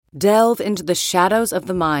Delve into the shadows of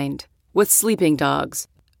the mind with Sleeping Dogs,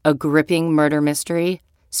 a gripping murder mystery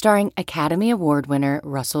starring Academy Award winner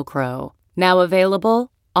Russell Crowe. Now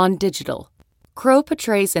available on digital. Crowe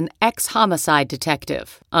portrays an ex-homicide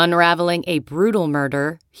detective unraveling a brutal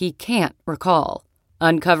murder he can't recall.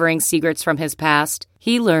 Uncovering secrets from his past,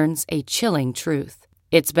 he learns a chilling truth.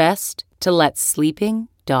 It's best to let sleeping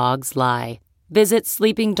dogs lie. Visit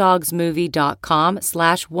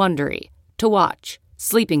sleepingdogsmovie.com/Wondery to watch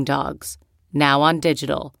Sleeping Dogs, now on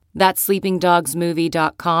digital. That's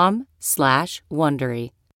sleepingdogsmovie.com/Wondery.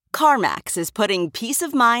 CarMax is putting peace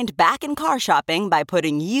of mind back in car shopping by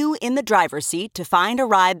putting you in the driver's seat to find a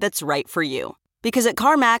ride that's right for you. Because at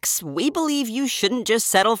CarMax, we believe you shouldn't just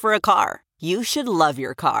settle for a car. You should love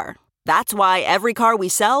your car. That's why every car we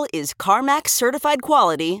sell is CarMax certified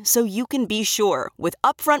quality, so you can be sure with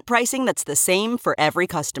upfront pricing that's the same for every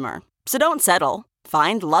customer. So don't settle.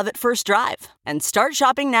 Find love at first drive and start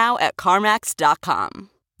shopping now at CarMax.com.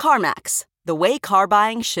 CarMax, the way car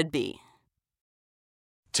buying should be.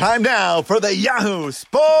 Time now for the Yahoo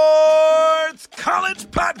Sports College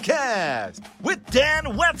Podcast with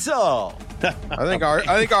Dan Wetzel. I think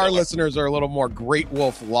our listeners are a little more Great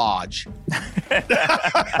Wolf Lodge.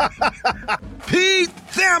 Pete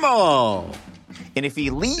Thamel. And if he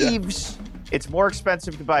leaves, it's more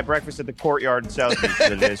expensive to buy breakfast at the Courtyard in South Beach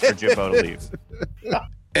than it is for Jimbo to leave.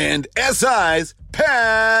 And SI's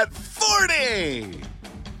Pat Forty.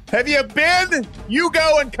 Have you been? You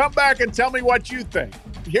go and come back and tell me what you think.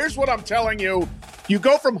 Here's what I'm telling you. You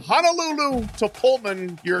go from Honolulu to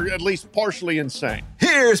Pullman, you're at least partially insane.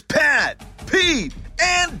 Here's Pat, Pete,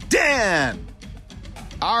 and Dan.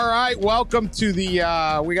 All right, welcome to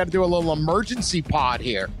the, we got to do a little emergency pod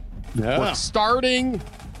here. Yeah. We're starting,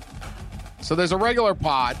 so there's a regular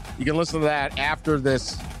pod. You can listen to that after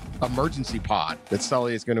this emergency pod that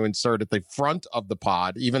Sully is going to insert at the front of the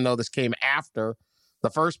pod, even though this came after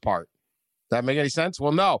the first part. Does that make any sense?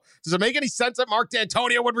 Well, no. Does it make any sense that Mark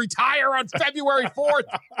D'Antonio would retire on February 4th?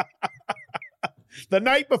 The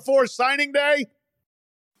night before signing day?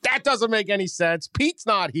 That doesn't make any sense. Pete's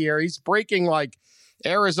not here. He's breaking like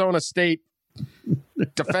Arizona State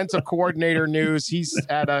defensive coordinator news. He's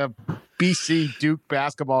at a BC Duke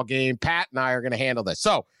basketball game. Pat and I are going to handle this.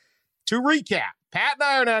 So to recap, Pat and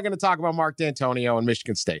I are now going to talk about Mark D'Antonio and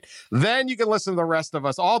Michigan State. Then you can listen to the rest of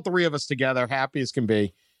us, all three of us together, happy as can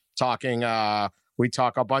be, talking. We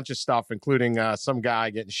talk a bunch of stuff, including some guy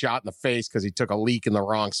getting shot in the face because he took a leak in the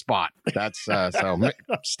wrong spot. That's so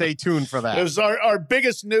stay tuned for that. It was our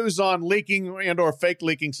biggest news on leaking and or fake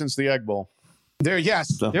leaking since the Egg Bowl.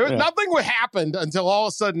 Nothing happened until all of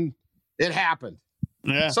a sudden it happened.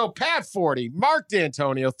 Yeah. So Pat Forty, Mark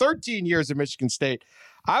D'Antonio, 13 years at Michigan State.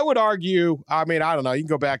 I would argue, I mean, I don't know, you can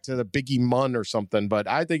go back to the Biggie Munn or something, but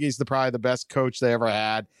I think he's probably the best coach they ever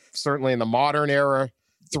had, certainly in the modern era.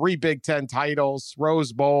 3 Big Ten titles,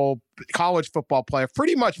 Rose Bowl, college football player,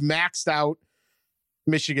 pretty much maxed out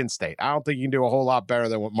Michigan State. I don't think you can do a whole lot better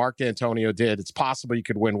than what Mark D'Antonio did. It's possible you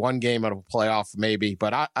could win one game out of a playoff, maybe,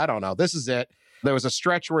 but I don't know. This is it. There was a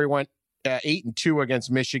stretch where he went 8-2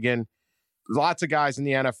 against Michigan. Lots of guys in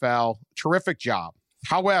the NFL. Terrific job.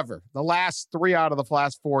 However, the last 3 out of the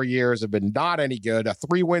last 4 years have been not any good. A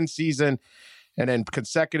 3-win season and then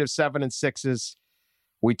consecutive 7-6s.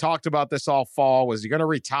 We talked about this all fall. Was he going to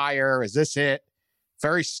retire? Is this it?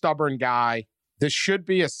 Very stubborn guy. This should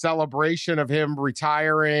be a celebration of him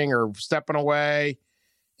retiring or stepping away.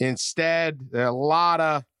 Instead, there are a lot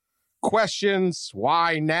of questions.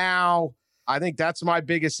 Why now? I think that's my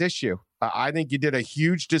biggest issue. I think you did a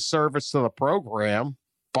huge disservice to the program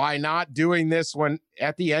by not doing this when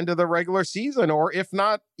at the end of the regular season, or if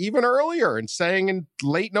not even earlier, and saying in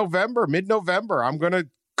late November, mid-November, I'm going to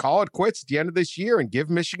call it quits at the end of this year and give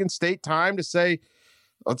Michigan State time to say,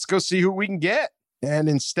 let's go see who we can get. And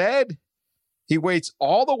instead, he waits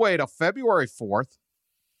all the way to February 4th.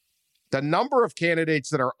 The number of candidates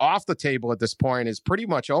that are off the table at this point is pretty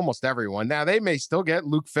much almost everyone. Now, they may still get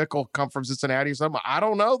Luke Fickell, come from Cincinnati or something. I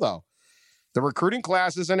don't know, though. The recruiting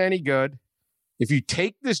class isn't any good. If you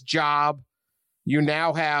take this job, you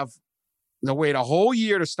now have to wait a whole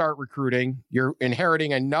year to start recruiting. You're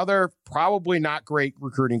inheriting another probably not great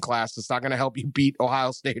recruiting class that's not going to help you beat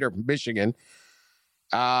Ohio State or Michigan.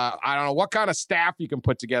 I don't know what kind of staff you can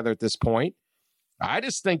put together at this point. I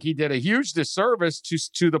just think he did a huge disservice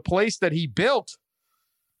to the place that he built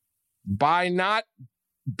by not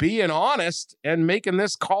being honest and making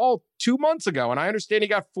this call 2 months ago. And I understand he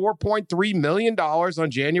got $4.3 million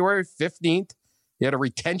on January 15th. He had a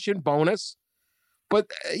retention bonus.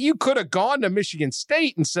 But you could have gone to Michigan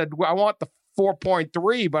State and said, well, I want the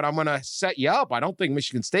 4.3, but I'm going to set you up. I don't think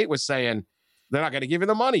Michigan State was saying, they're not going to give you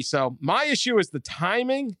the money. So my issue is the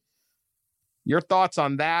timing. Your thoughts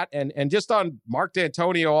on that and just on Mark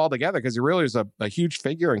D'Antonio altogether, because he really was a huge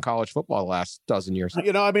figure in college football the last dozen years.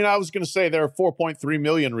 I was going to say there are 4.3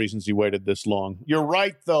 million reasons he waited this long. You're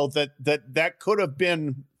right, though, that could have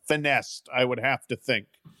been finessed, I would have to think,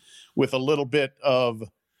 with a little bit of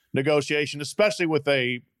negotiation, especially with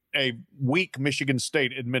a weak Michigan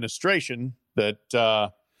State administration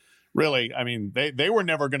that really, I mean, they were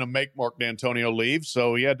never going to make Mark D'Antonio leave,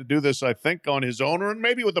 so he had to do this, I think, on his own, or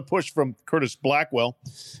maybe with a push from Curtis Blackwell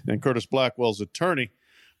and Curtis Blackwell's attorney.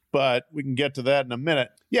 But we can get to that in a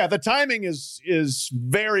minute. Yeah, the timing is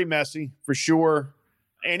very messy, for sure.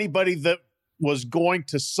 Anybody that was going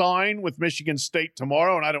to sign with Michigan State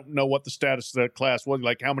tomorrow, and I don't know what the status of that class was,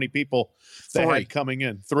 like how many people they had coming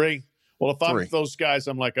in. 3? Well, if I'm with those guys,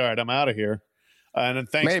 I'm like, all right, I'm out of here. And then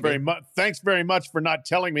thanks very much for not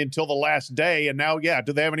telling me until the last day. And now,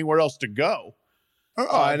 do they have anywhere else to go?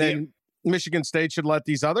 And then Michigan State should let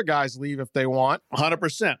these other guys leave if they want.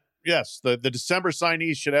 100%. Yes, the December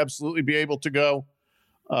signees should absolutely be able to go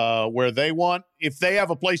where they want. If they have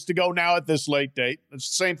a place to go now at this late date. It's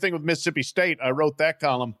the same thing with Mississippi State. I wrote that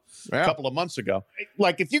column a couple of months ago.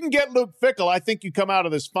 Like, if you can get Luke Fickell, I think you come out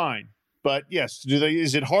of this fine. But yes,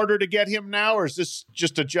 is it harder to get him now, or is this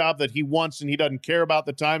just a job that he wants and he doesn't care about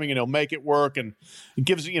the timing and he'll make it work? And it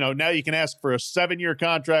gives, now you can ask for a 7-year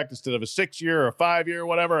contract instead of a 6-year or a 5-year or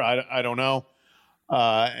whatever. I don't know.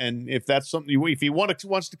 And if that's something, if he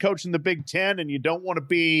wants to coach in the Big Ten and you don't want to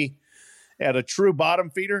be at a true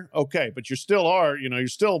bottom feeder, okay, but you still are, you're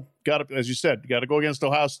still got to, as you said, you got to go against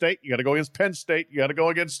Ohio State, you got to go against Penn State, you got to go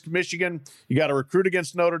against Michigan, you got to recruit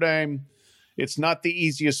against Notre Dame. It's not the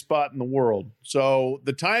easiest spot in the world. So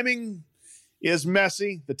the timing is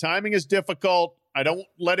messy. The timing is difficult. I don't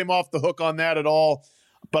let him off the hook on that at all.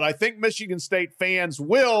 But I think Michigan State fans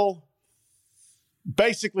will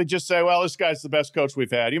basically just say, well, this guy's the best coach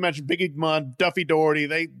we've had. You mentioned Biggie Munn, Duffy Doherty.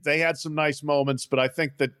 They had some nice moments, but I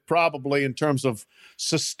think that probably in terms of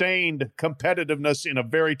sustained competitiveness in a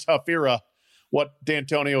very tough era, what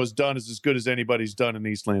D'Antonio has done is as good as anybody's done in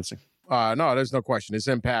East Lansing. No, there's no question. His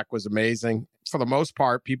impact was amazing. For the most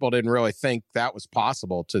part, people didn't really think that was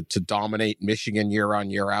possible to dominate Michigan year on,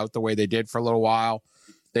 year out the way they did for a little while.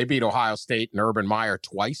 They beat Ohio State and Urban Meyer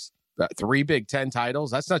twice. 3 Big Ten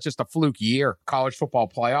titles. That's not just a fluke year. College football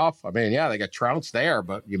playoff. I mean, they got trounced there,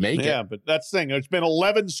 but you make it. Yeah, but that's the thing. There's been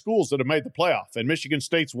 11 schools that have made the playoff, and Michigan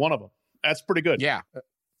State's one of them. That's pretty good. Yeah.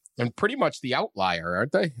 And pretty much the outlier,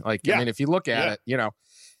 aren't they? I mean, if you look at it,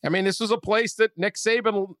 I mean, this was a place that Nick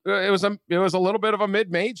Saban, it was a little bit of a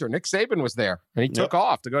mid-major. Nick Saban was there, and he took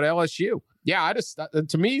off to go to LSU. Yeah,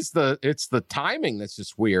 to me, it's the timing that's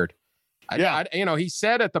just weird. He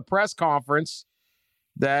said at the press conference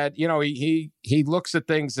that, he looks at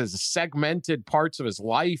things as segmented parts of his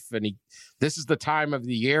life, and this is the time of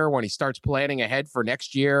the year when he starts planning ahead for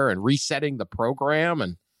next year and resetting the program.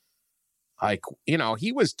 And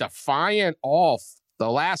he was defiant all the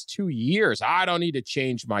last 2 years. I don't need to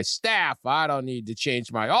change my staff. I don't need to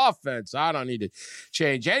change my offense. I don't need to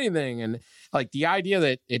change anything. And the idea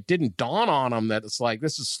that it didn't dawn on him that it's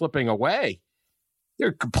this is slipping away.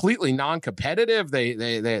 They're completely non-competitive. They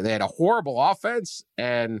had a horrible offense,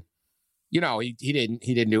 and he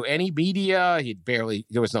didn't do any media.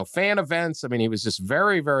 There was no fan events. I mean, he was just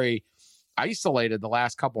very, very isolated the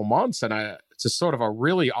last couple months, and it's just sort of a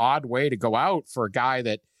really odd way to go out for a guy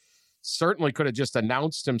that certainly could have just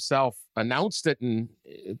announced it and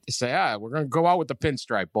say, we're going to go out with the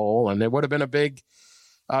Pinstripe Bowl, and it would have been a big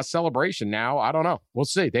celebration. Now, I don't know. We'll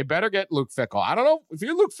see. They better get Luke Fickell. I don't know. If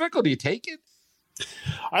you're Luke Fickell, do you take it?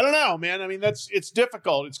 I don't know, man. I mean, it's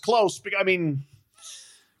difficult. It's close. I mean,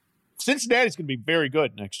 Cincinnati's going to be very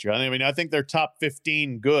good next year. I mean, I think they're top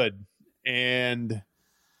 15 good. And,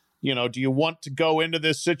 do you want to go into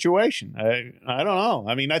this situation? I don't know.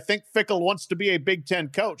 I mean, I think Fickell wants to be a Big Ten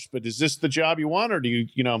coach, but is this the job you want? Or do you,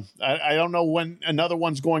 I don't know when another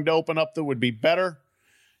one's going to open up that would be better.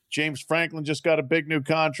 James Franklin just got a big new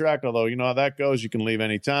contract, although you know how that goes. You can leave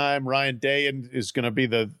anytime. Ryan Day is going to be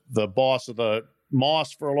the boss of the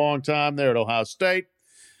Moss for a long time there at Ohio State.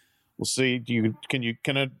 We'll see. Can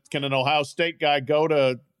an Ohio State guy go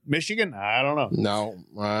to Michigan? I don't know.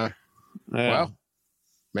 No. Well,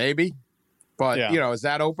 maybe. But, is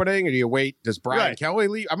that opening? Or do you wait? Does Brian Kelly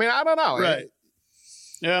leave? I mean, I don't know. Right.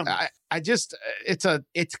 Yeah.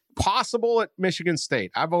 It's possible at Michigan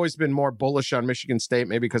State. I've always been more bullish on Michigan State,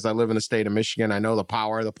 maybe because I live in the state of Michigan. I know the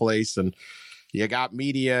power of the place, and you got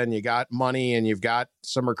media and you got money and you've got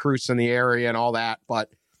some recruits in the area and all that. But,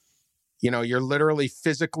 you're literally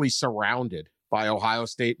physically surrounded by Ohio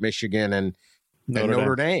State, Michigan, and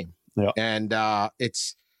Notre Dame. Yeah. And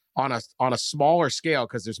it's on a smaller scale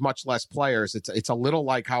because there's much less players. It's a little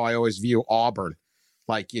like how I always view Auburn.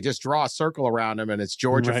 Like you just draw a circle around them, and it's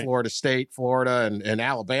Georgia, Right. Florida State, Florida, and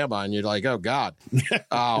Alabama, and you're like, oh God.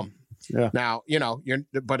 Yeah. Now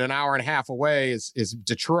but an hour and a half away is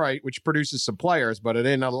Detroit, which produces some players, but it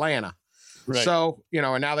in Atlanta. Right. So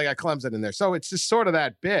and now they got Clemson in there. So it's just sort of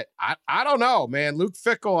that bit. I don't know, man. Luke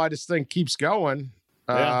Fickell, I just think keeps going.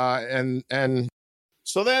 And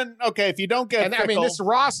So then, okay, if you don't get I mean, Fickell- this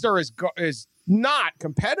roster is not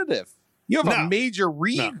competitive. You have a No. major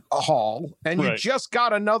haul, and you Right. just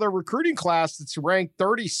got another recruiting class that's ranked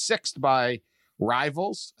 36th by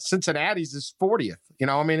rivals. Cincinnati's is 40th.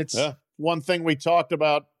 I mean, it's one thing we talked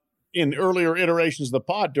about in earlier iterations of the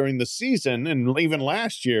pod during the season and even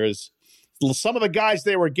last year is some of the guys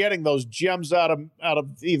they were getting, those gems out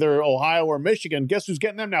of either Ohio or Michigan. Guess who's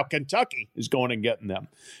getting them now? Kentucky is going and getting them.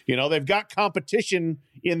 They've got competition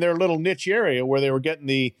in their little niche area where they were getting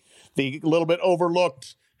the little bit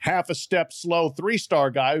overlooked, half a step slow 3-star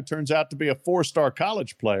guy who turns out to be a 4-star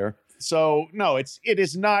college player. So no, it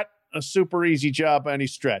is not a super easy job by any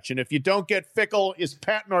stretch. And if you don't get Fickell, is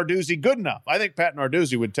Pat Narduzzi good enough? I think Pat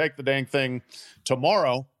Narduzzi would take the dang thing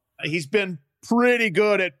tomorrow. He's been pretty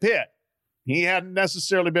good at Pitt. He hadn't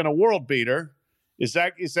necessarily been a world beater. Is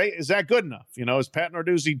that good enough? Has Pat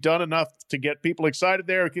Narduzzi done enough to get people excited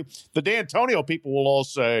there? The D'Antonio people will all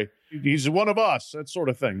say he's one of us, that sort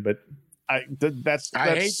of thing. But I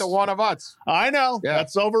hate the one of us. I know. Yeah.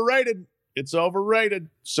 That's overrated. It's overrated.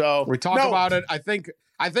 So We talk about it. I think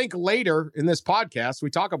later in this podcast we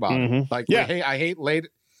talk about it. Like, I hate late.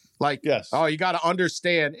 Like, Yes. Oh, you got to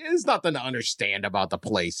understand. There's nothing to understand about the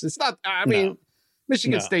place. It's not. I mean,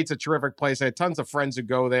 Michigan State's a terrific place. I had tons of friends who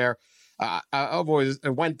go there. I've always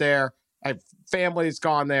went there. I have family that's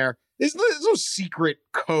gone there. There's no secret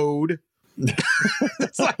code.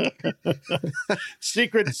 It's like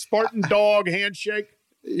secret Spartan dog handshake.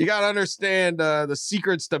 You got to understand the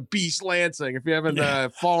secrets to Beast Lansing. If you haven't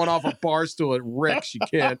fallen off a bar stool at Rick's, you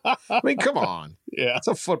can't. I mean, come on. Yeah. It's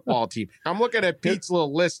a football team. I'm looking at Pete's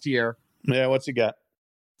little list here. Yeah, what's he got?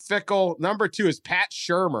 Fickell. Number 2 is Pat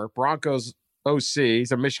Shurmur, Broncos OC.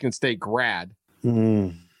 He's a Michigan State grad.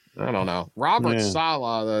 I don't know. Robert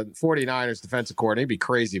Saleh, the 49ers defensive coordinator. He'd be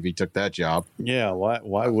crazy if he took that job. Yeah,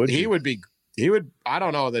 why would he? He would. I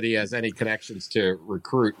don't know that he has any connections to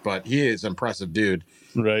recruit, but he is an impressive dude.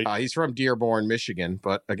 Right. He's from Dearborn, Michigan,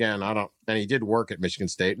 but again, and he did work at Michigan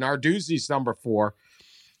State. Narduzzi's number 4.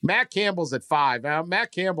 Matt Campbell's at 5. Now,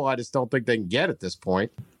 Matt Campbell, I just don't think they can get at this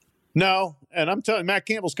point. No, and I'm telling you, Matt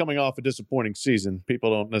Campbell's coming off a disappointing season. People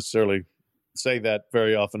don't necessarily say that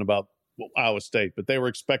very often about Iowa State, but they were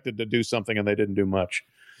expected to do something and they didn't do much.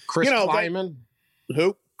 Chris Kleiman.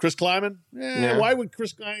 Who? Chris Kleiman? Yeah. Why would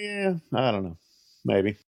Chris Kleiman? Yeah, I don't know.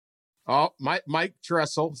 Maybe. Oh, Mike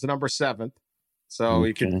Tressel is the number 7th. So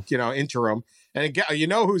he could, interim. And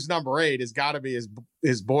who's number 8 has got to be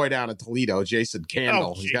his boy down in Toledo, Jason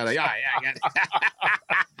Candle. He's got to,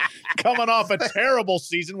 coming off a terrible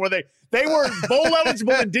season where they were bowl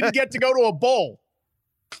eligible and didn't get to go to a bowl.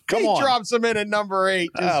 He drops him in at number 8.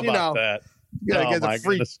 Just, How about that? You got to get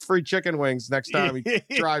the free chicken wings next time he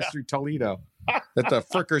drives through Toledo at the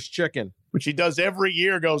Frickers Chicken. Which he does every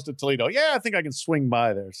year, goes to Toledo. Yeah, I think I can swing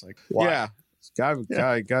by there. It's like, wow. Yeah.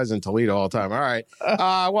 Guys in Toledo all the time. All right.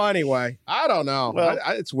 Well, anyway, I don't know. Well,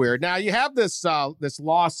 it's weird. Now you have this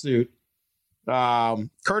lawsuit.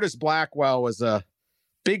 Curtis Blackwell was a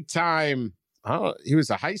big time. He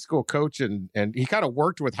was a high school coach and he kind of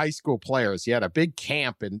worked with high school players. He had a big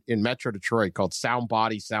camp in Metro Detroit called Sound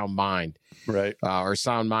Body, Sound Mind. Right. Or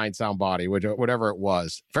Sound Mind, Sound Body, whatever it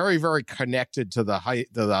was. Very, very connected to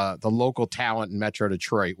the local talent in Metro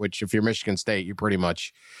Detroit, which if you're Michigan State, you pretty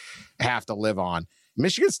much have to live on.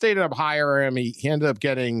 Michigan State ended up hiring him. He ended up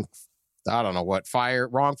getting, I don't know what,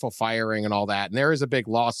 wrongful firing and all that. And there is a big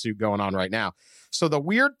lawsuit going on right now. So the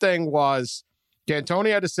weird thing was,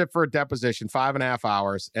 D'Antonio had to sit for a deposition, 5.5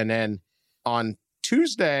 hours. And then on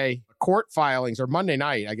Tuesday, court filings, or Monday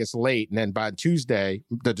night, I guess late. And then by Tuesday,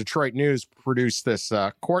 the Detroit News produced this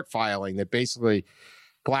court filing that basically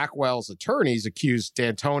Blackwell's attorneys accused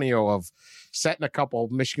D'Antonio of setting a couple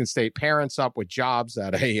of Michigan State parents up with jobs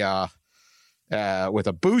at with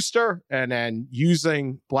a booster, and then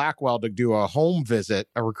using Blackwell to do a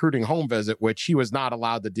recruiting home visit, which he was not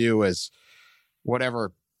allowed to do as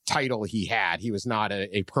whatever title he had. He was not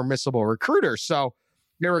a permissible recruiter. So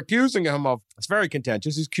they were accusing him of, it's very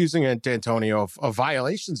contentious. He's accusing D'Antonio of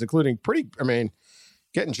violations, including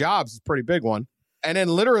getting jobs is a pretty big one. And then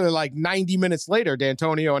literally like 90 minutes later,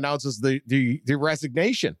 D'Antonio announces the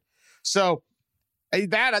resignation. So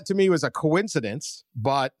that to me was a coincidence,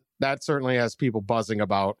 but that certainly has people buzzing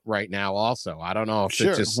about right now also. I don't know if Sure.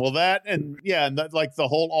 it's just Well, that and that, like the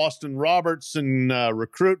whole Austin Robertson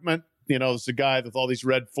recruitment, it's the guy with all these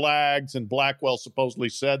red flags, and Blackwell supposedly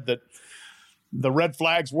said that the red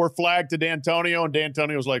flags were flagged to D'Antonio, and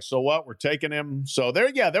D'Antonio was like, so what? We're taking him. So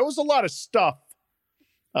there was a lot of stuff,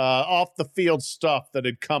 off the field stuff that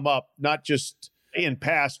had come up, not just in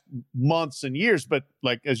past months and years, but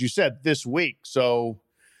like, as you said, this week. So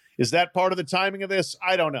is that part of the timing of this?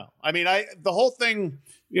 I don't know. I mean, the whole thing,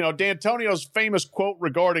 D'Antonio's famous quote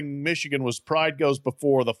regarding Michigan was pride goes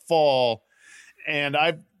before the fall. And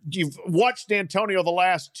you've watched D'Antonio the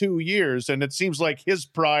last 2 years, and it seems like his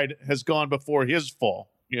pride has gone before his fall,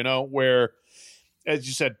 where, as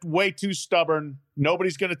you said, way too stubborn.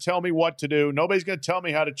 Nobody's going to tell me what to do. Nobody's going to tell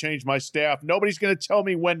me how to change my staff. Nobody's going to tell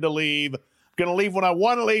me when to leave. I'm going to leave when I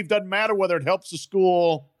want to leave. Doesn't matter whether it helps the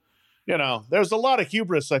school. There's a lot of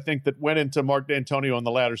hubris, I think, that went into Mark D'Antonio in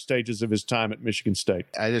the latter stages of his time at Michigan State.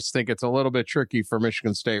 I just think it's a little bit tricky for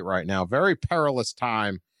Michigan State right now. Very perilous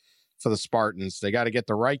time for the Spartans. They got to get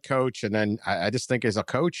the right coach. And then I just think as a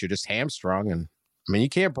coach, you're just hamstrung. And I mean, you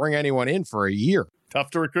can't bring anyone in for a year. Tough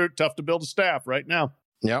to recruit, tough to build a staff right now.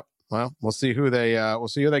 Yep. Well, we'll see who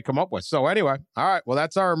they come up with. So anyway, all right. Well,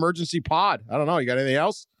 that's our emergency pod. I don't know. You got anything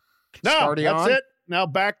else? No, Starting that's on? it. Now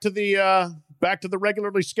back to the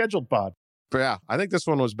regularly scheduled pod. But yeah, I think this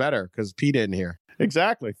one was better because Pete in here.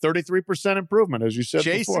 Exactly. 33% improvement, as you said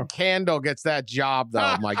Jason before. Candle gets that job,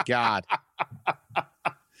 though. My God.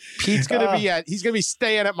 Pete's he's gonna be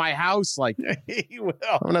staying at my house. Like, He will.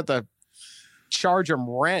 I'm gonna have to charge him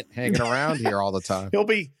rent hanging around here all the time. He'll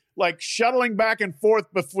be like shuttling back and forth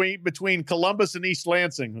between Columbus and East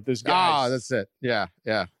Lansing with this guy. Oh, that's it. Yeah.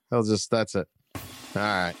 That's it. All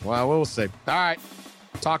right. Well, we'll see. All right.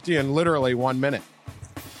 Talk to you in literally 1 minute.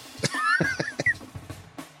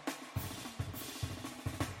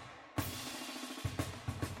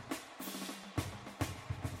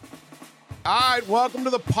 All right, welcome to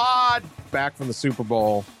the pod. Back from the Super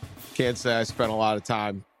Bowl. Can't say I spent a lot of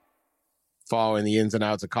time following the ins and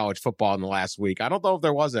outs of college football in the last week. I don't know if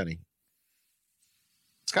there was any.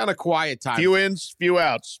 It's kind of quiet time. Few ins, few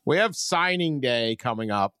outs. We have signing day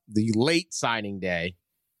coming up, the late signing day.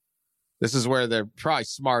 This is where they're probably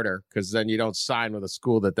smarter because then you don't sign with a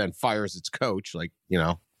school that then fires its coach, and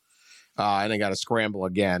they got to scramble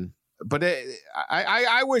again. But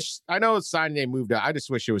I wish, I know signing day moved out. I just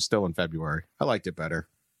wish it was still in February. I liked it better.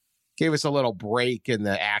 Gave us a little break in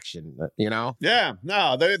the action, Yeah,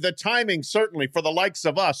 no, the timing certainly for the likes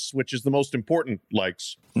of us, which is the most important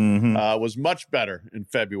likes, was much better in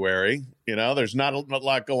February. There's not a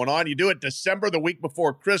lot going on. You do it December, the week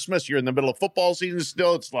before Christmas. You're in the middle of football season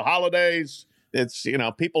still. It's the holidays. It's,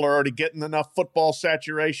 people are already getting enough football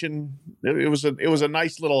saturation. It was a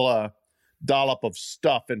nice little dollop of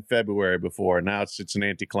stuff in February before. And now it's an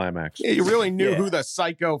anticlimax. Yeah, you really knew who the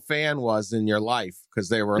psycho fan was in your life because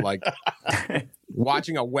they were like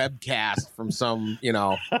watching a webcast from some,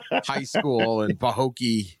 high school in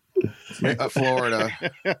Pahokee, Florida.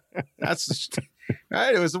 That's just,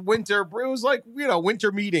 right. It was winter. It was like,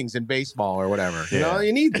 winter meetings in baseball or whatever. Yeah.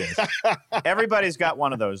 You need this. Everybody's got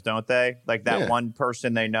one of those, don't they? Like that one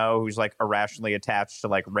person they know who's like irrationally attached to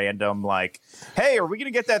like random, like, hey, are we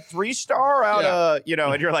going to get that 3-star out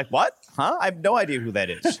and you're like, what? Huh? I have no idea who that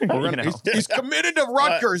is. He's committed to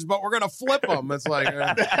Rutgers, but we're going to flip him. It's like,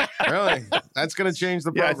 really? That's going to change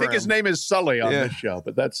the program. I think his name is Sully on this show,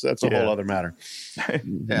 but that's a whole other matter.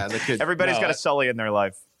 The kid. Everybody's got a Sully in their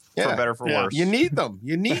life. For better, for worse. You need them.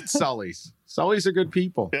 You need Sullys. Sullys are good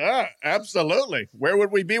people. Yeah, absolutely. Where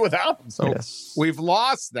would we be without them? So we've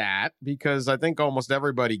lost that because I think almost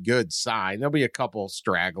everybody good signed. There'll be a couple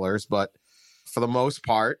stragglers, but for the most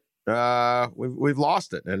part, we've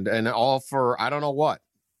lost it. And all for, I don't know what.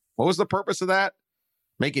 What was the purpose of that?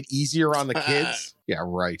 Make it easier on the kids? Yeah,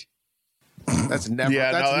 right. That's never.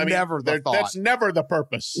 Never the thought. That's never the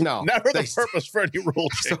purpose. No, never the purpose for any rule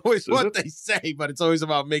change. It's always what they say, but it's always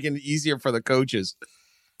about making it easier for the coaches.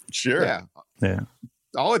 Sure. Yeah.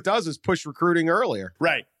 All it does is push recruiting earlier,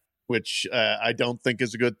 right? Which I don't think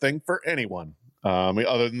is a good thing for anyone,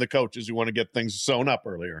 other than the coaches who want to get things sewn up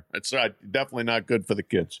earlier. It's definitely not good for the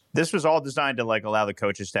kids. This was all designed to like allow the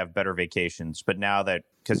coaches to have better vacations, but now that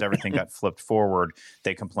because everything got flipped forward,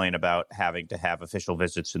 they complain about having to have official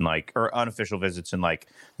visits or unofficial visits in like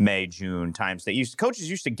May, June times. Coaches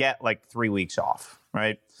used to get like 3 weeks off,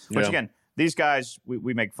 right? Which again, these guys,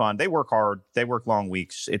 we make fun. They work hard. They work long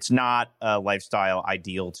weeks. It's not a lifestyle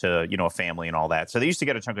ideal to, a family and all that. So they used to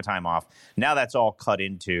get a chunk of time off. Now that's all cut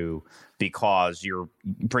into because you're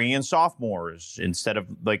bringing in sophomores instead of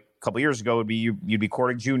like a couple years ago you'd be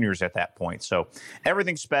courting juniors at that point. So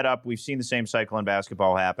everything's sped up. We've seen the same cycle in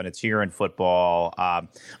basketball happen. It's here in football.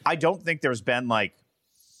 I don't think there's been like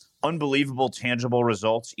unbelievable tangible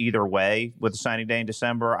results either way with the signing day in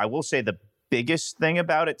December. I will say the biggest thing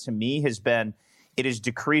about it to me has been it has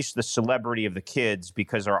decreased the celebrity of the kids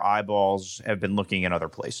because our eyeballs have been looking in other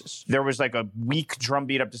places. There was like a weak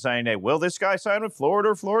drumbeat up to signing day. Will this guy sign with Florida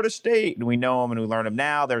or Florida State? And we know him and we learn him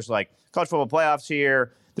now. There's like college football playoffs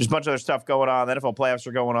here. There's a bunch of other stuff going on. The NFL playoffs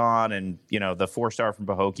are going on. And, the 4-star from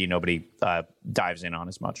Pahokee, nobody dives in on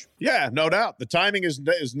as much. Yeah, no doubt. The timing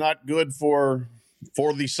is not good for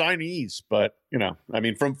the signees. But,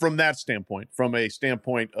 from that standpoint, from a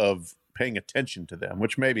standpoint of paying attention to them,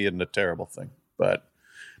 which maybe isn't a terrible thing. But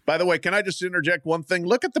by the way, can I just interject one thing?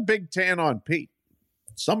 Look at the big tan on Pete.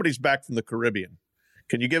 Somebody's back from the Caribbean.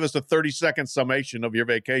 Can you give us a 30-second summation of your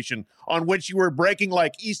vacation on which you were breaking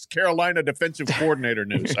like East Carolina defensive coordinator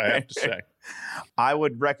news, I have to say? I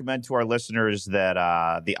would recommend to our listeners that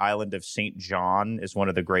the island of St. John is one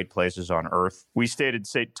of the great places on earth. We stayed in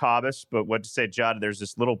St. Thomas, but went to St. John. There's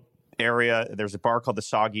this little area. There's a bar called the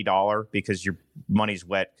Soggy Dollar because your money's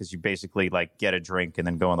wet because you basically like get a drink and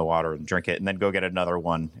then go in the water and drink it and then go get another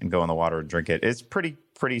one and go in the water and drink it. It's pretty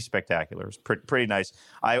spectacular. It's pretty nice.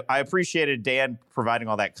 I appreciated Dan providing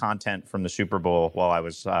all that content from the Super Bowl while I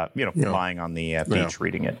was lying on the beach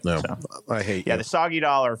reading it. No. So. I hate the Soggy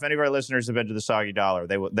Dollar. If any of our listeners have been to the Soggy Dollar,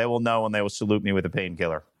 they will know and they will salute me with a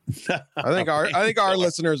painkiller. I think our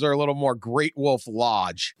listeners are a little more Great Wolf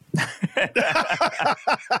Lodge,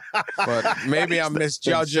 but maybe I'm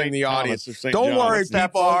misjudging the audience. Don't worry,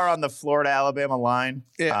 that bar on the Florida-Alabama line.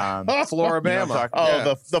 Yeah, Floribama.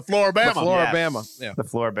 The Floribama. The Floribama. Yeah, the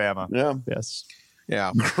Floribama. Yeah. Yes.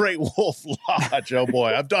 Yeah. Great Wolf Lodge. Oh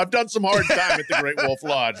boy, I've done some hard time at the Great Wolf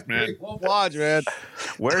Lodge, man. Wolf Lodge, man.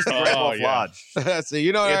 Where's the Great Wolf Lodge? So it's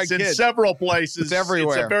in several places. It's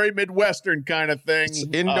everywhere. It's a very Midwestern kind of thing. It's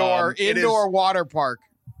indoor water park.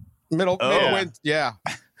 Midwinter. Yeah.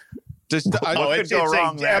 Just what could go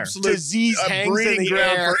wrong there? Absolute disease hangs in the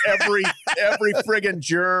ground air for every friggin'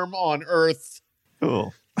 germ on Earth.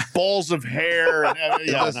 Cool. Balls of hair. And,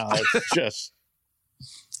 it's just.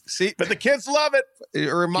 See, but the kids love it.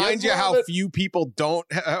 It reminds you how few people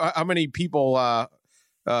how many people, or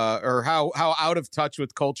how out of touch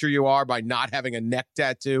with culture you are by not having a neck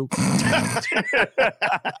tattoo. Like,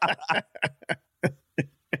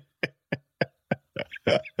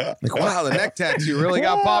 wow, the neck tattoo really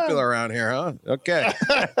got popular around here, huh? Okay.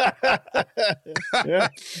 You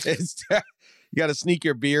got to sneak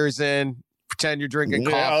your beers in, pretend you're drinking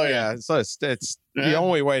coffee. Oh, yeah. So it's the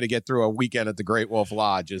only way to get through a weekend at the Great Wolf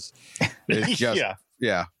Lodge is just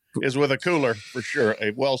is with a cooler for sure,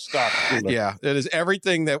 a well-stocked cooler. Yeah, it is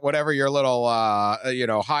everything that whatever your little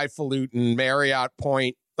highfalutin Marriott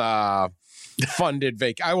Point funded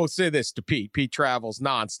vacation. I will say this to Pete. Pete travels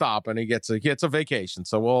nonstop and he gets a vacation,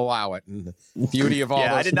 so we'll allow it. And the beauty of all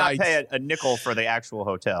those I did not nights, pay a nickel for the actual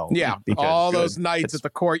hotel. Yeah, all those nights at the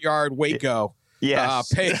Courtyard Waco.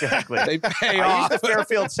 Yes, exactly. They pay I off. used the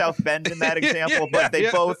Fairfield South Bend in that example, but they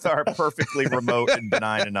both are perfectly remote and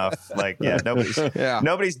benign enough. Like,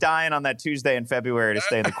 nobody's dying on that Tuesday in February to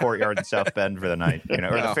stay in the Courtyard in South Bend for the night, or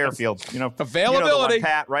the Fairfield. Availability, the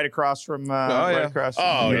Pat right across from across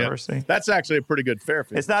from the university. That's actually a pretty good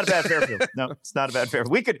Fairfield. It's not a bad Fairfield. No, it's not a bad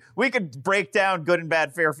Fairfield. We could break down good and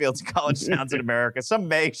bad Fairfields in college towns in America. Some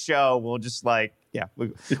May show we'll just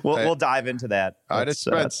we'll dive into that. I just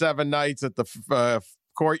spent 7 nights at the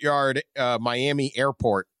Courtyard Miami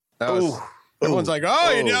Airport. Everyone's like,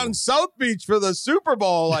 you're down in South Beach for the Super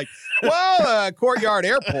Bowl. Like, well, Courtyard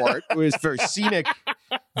Airport was very scenic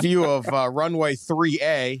view of runway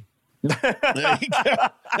 3A.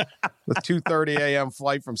 The 2:30 a.m.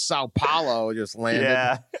 flight from Sao Paulo just landed.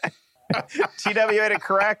 Yeah. TWA to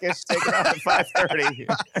Caracas, taking off at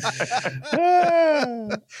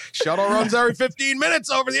 5:30. Shuttle runs every 15 minutes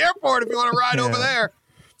over the airport if you want to ride over there.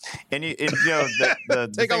 And the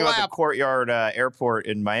thing about the Courtyard Airport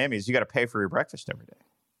in Miami is you got to pay for your breakfast every day.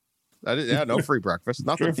 No free breakfast.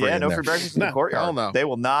 Nothing free. No free breakfast in the Courtyard. Hell no. They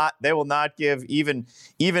will not give even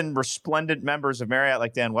resplendent members of Marriott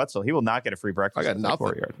like Dan Wetzel. He will not get a free breakfast. I got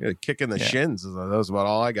nothing. Kicking the shins. That was about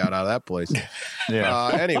all I got out of that place.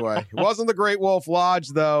 Anyway, it wasn't the Great Wolf Lodge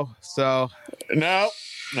though. So no,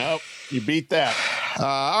 you beat that.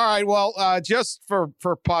 All right. Well, just for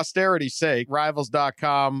posterity's sake,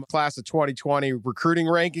 Rivals.com class of 2020 recruiting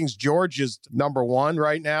rankings. Georgia's number 1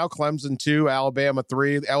 right now. Clemson 2, Alabama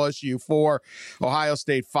 3, LSU 4, Ohio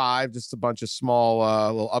State 5. Just a bunch of small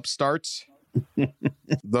little upstarts.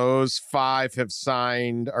 Those 5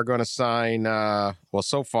 are going to sign,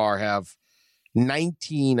 so far have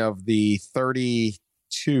 19 of the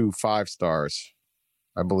 32 5-stars,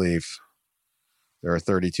 I believe. There are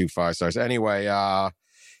 32 5-stars. Anyway,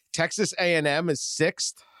 Texas A&M is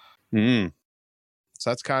 6th. So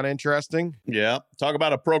that's kind of interesting. Yeah. Talk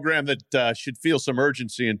about a program that should feel some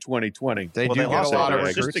urgency in 2020. They well, do they get a lost lot of their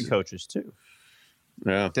recruits. assistant coaches, too.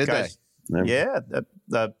 Yeah. Did Guys, Yeah,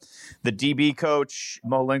 the DB coach,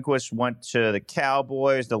 Mo Lindquist, went to the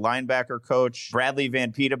Cowboys. The linebacker coach, Bradley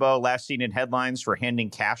Van Peterborough, last seen in headlines for handing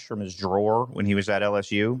cash from his drawer when he was at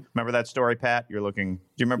LSU. Remember that story, Pat? You're looking. Do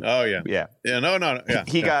you remember? Oh, yeah. Yeah. Yeah, no. Yeah.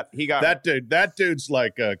 He got that dude's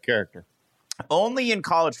like a character. Only in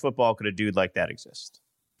college football could a dude like that exist.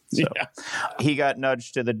 So he got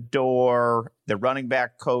nudged to the door. The running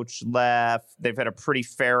back coach left. They've had a pretty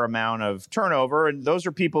fair amount of turnover, and those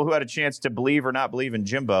are people who had a chance to believe or not believe in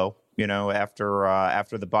Jimbo. You know,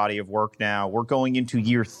 after the body of work. Now we're going into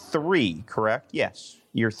year 3, correct? Yes,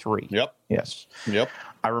 year 3. Yep. Yes. Yep.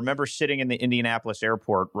 I remember sitting in the Indianapolis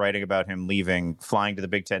airport writing about him leaving, flying to the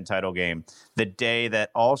Big Ten title game. The day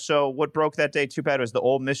that also, what broke that day too, Pat, was the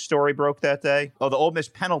Ole Miss story broke that day. Oh, the Ole Miss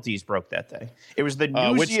penalties broke that day. It was the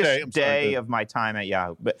newsiest day of my time at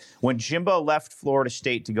Yahoo. But when Jimbo left Florida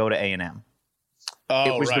State to go to A&M,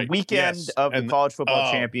 it was the weekend of the college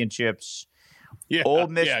football championships. Yeah, Ole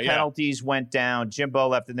Miss penalties went down. Jimbo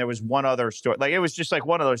left, and there was one other story. Like, it was just like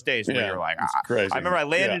one of those days where you're like, crazy. I remember I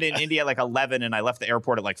landed in India at like 11, and I left the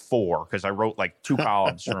airport at like 4 because I wrote like 2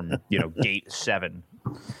 columns from gate 7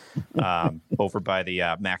 over by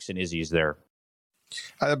the Max and Izzy's there.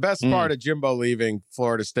 The best part of Jimbo leaving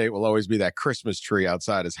Florida State will always be that Christmas tree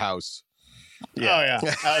outside his house. Yeah. Oh, yeah.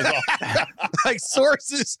 That was like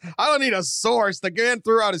sources. I don't need a source. The man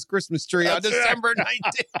threw out his Christmas tree on December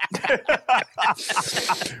 19th.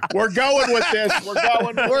 We're going with this.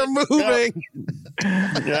 We're moving.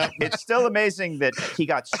 Yeah. It's still amazing that he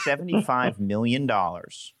got $75 million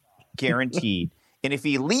guaranteed. And if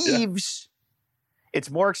he leaves, it's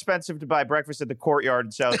more expensive to buy breakfast at the Courtyard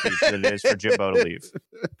in South Beach than it is for Jimbo to leave.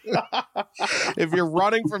 If you're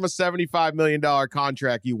running from a $75 million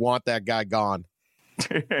contract, you want that guy gone.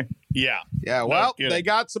 Yeah. Yeah, well, they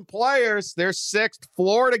got some players. They're 6th.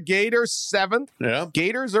 Florida Gators 7th. Yeah.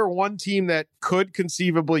 Gators are one team that could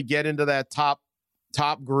conceivably get into that top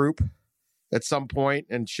group at some point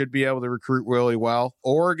and should be able to recruit really well.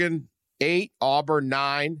 Oregon 8, Auburn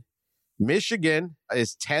 9. Michigan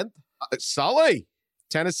is 10th. Sully.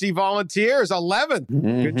 Tennessee Volunteers 11th.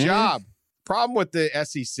 Good job. Problem with the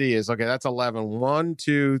SEC is, okay, that's 11. 1,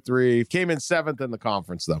 2, 3. Came in 7th in the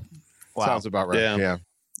conference, though. Wow. Sounds about right. Yeah.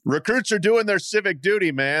 Recruits are doing their civic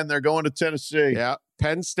duty, man. They're going to Tennessee. Yeah.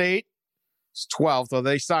 Penn State is 12th, though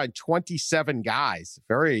they signed 27 guys.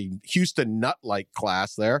 Very Houston Nutt-like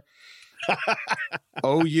class there.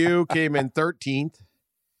 OU came in 13th.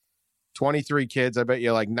 23 kids. I bet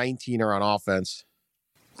you like 19 are on offense.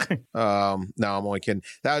 No, I'm only kidding.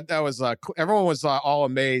 That was everyone was all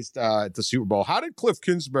amazed at the Super Bowl. How did Cliff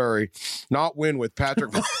Kingsbury not win with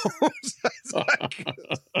Patrick Mahomes?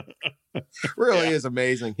 Really is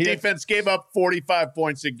amazing. Defense gave up 45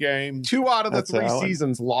 points a game. 2 out of the 3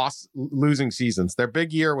 seasons losing seasons. Their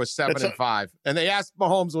big year was 7-5. And they asked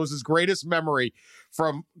Mahomes what was his greatest memory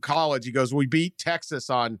from college. He goes, "We beat Texas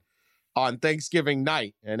on Thanksgiving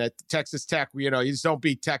night, and at Texas Tech, you just don't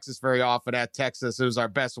beat Texas very often. At Texas, it was our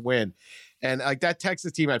best win, and like that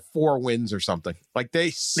Texas team had 4 wins or something. Like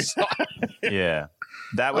they sucked. Yeah,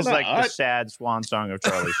 that was like the sad swan song of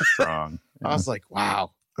Charlie Strong. I was like,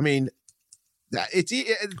 wow. I mean,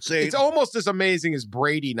 it's almost as amazing as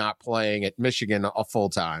Brady not playing at Michigan a full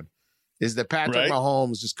time. Is that Patrick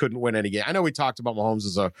Mahomes just couldn't win any game? I know we talked about Mahomes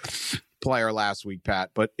as a player last week,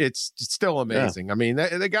 Pat, but it's still amazing. Yeah. I mean,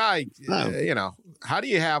 the guy, how do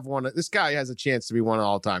you have one? This guy has a chance to be one of the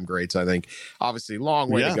all-time greats, I think. Obviously,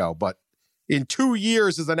 long way to go, but in 2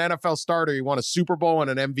 years as an NFL starter, he won a Super Bowl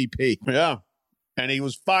and an MVP. Yeah. And he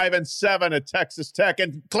was 5-7 at Texas Tech,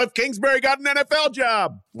 and Cliff Kingsbury got an NFL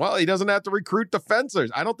job. Well, he doesn't have to recruit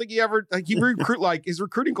defenders. I don't think he recruit his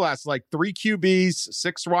recruiting class, like 3 QBs,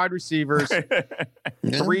 6 wide receivers,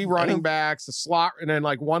 3 running backs, a slot, and then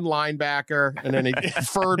like 1 linebacker, and then a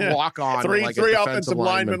third walk on. Three offensive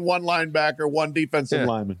linemen, 1 linebacker, 1 defensive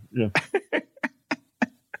lineman. Yeah.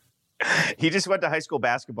 He just went to high school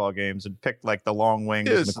basketball games and picked like the long wings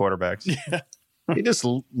and the quarterbacks. Yeah. He just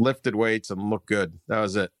lifted weights and looked good. That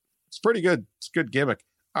was it. It's pretty good. It's a good gimmick.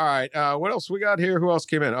 All right. What else we got here? Who else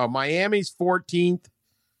came in? Oh, Miami's 14th.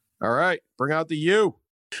 All right. Bring out the U.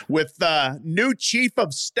 With new chief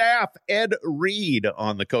of staff, Ed Reed,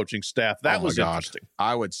 on the coaching staff. That was interesting.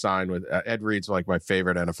 I would sign with Ed Reed's like my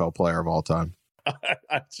favorite NFL player of all time.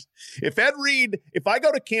 If I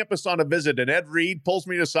go to campus on a visit and Ed Reed pulls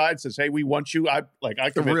me aside and says, "Hey, we want you," I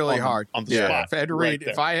commit really hard on the spot. If Ed Reed,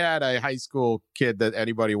 if I had a high school kid that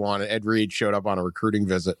anybody wanted, Ed Reed showed up on a recruiting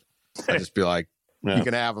visit, I'd just be like, "You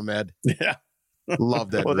can have him, Ed." Yeah,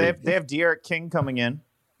 love that. Well, they have De'Aaron King coming in,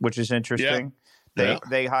 which is interesting. Yeah.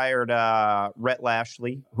 They hired Rhett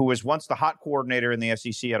Lashley, who was once the hot coordinator in the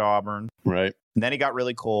SEC at Auburn. Right. And then he got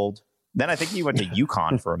really cold. Then I think he went to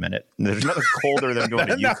UConn for a minute. There's nothing colder than going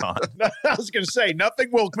to UConn. I was going to say, nothing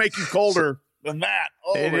will make you colder than that.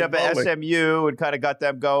 They ended up at SMU and kind of got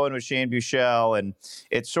them going with Shane Buechele. And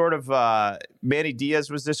it's sort of Manny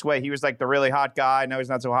Diaz was this way. He was like the really hot guy. Now he's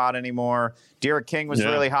not so hot anymore. De'Aaron King was the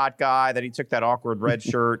really hot guy. Then he took that awkward red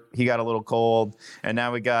shirt. He got a little cold. And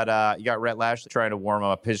now you got Rhett Lashley trying to warm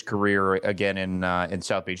up his career again in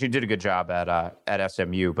South Beach. He did a good job at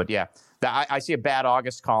SMU. But yeah. I see a bad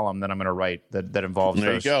August column that I'm going to write that involves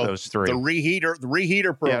those three. The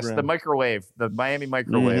reheater program. Yes, the microwave, the Miami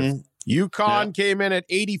microwave. Mm-hmm. UConn came in at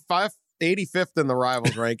 85th in the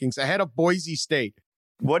Rivals rankings, ahead of Boise State.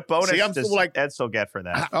 What bonus does Edsel get for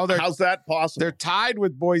that? How's that possible? They're tied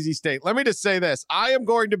with Boise State. Let me just say this. I am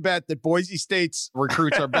going to bet that Boise State's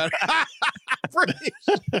recruits are better.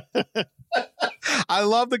 I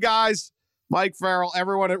love the guys. Mike Farrell,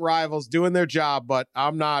 everyone at Rivals doing their job, but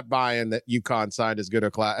I'm not buying that UConn signed as good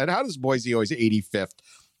a class. And how does Boise always 85th?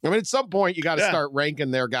 I mean, at some point, you got to start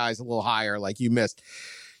ranking their guys a little higher, like you missed.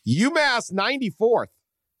 UMass 94th.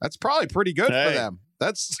 That's probably pretty good for them.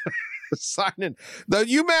 That's signing. The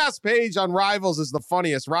UMass page on Rivals is the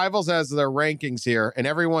funniest. Rivals has their rankings here, and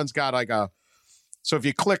everyone's got like so if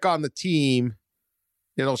you click on the team,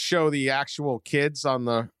 it'll show the actual kids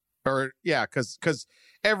on because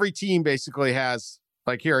every team basically has,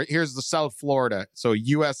 like, here's the South Florida. So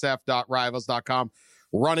usf.rivals.com,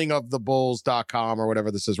 runningofthebulls.com, or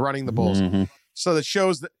whatever this is, running the Bulls. Mm-hmm. So that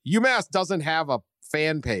shows that UMass doesn't have a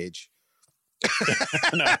fan page.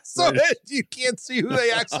 So you can't see who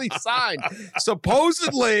they actually signed.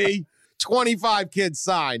 Supposedly 25 kids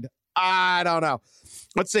signed. I don't know.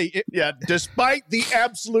 Let's see. Despite the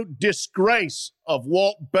absolute disgrace of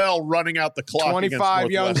Walt Bell running out the clock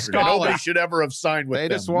 25 young scholars. Nobody should ever have signed with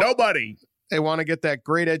them. Nobody. They want to get that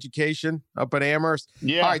great education up at Amherst.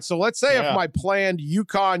 Yeah. All right, so let's say if my planned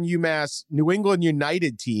UConn, UMass, New England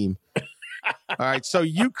United team. All right, so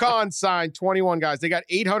UConn signed 21 guys. They got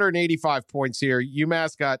 885 points here.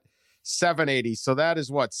 UMass got 780. So that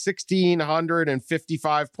is what,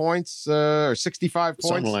 1,655 points or 65 points?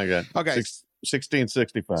 Something like that. Okay.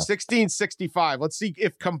 1665. 1665. Let's see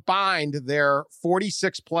if combined their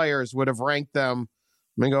 46 players would have ranked them.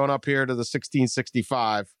 I've been going up here to the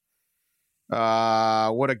 1665.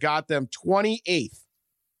 Would have got them 28th.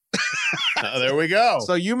 There we go.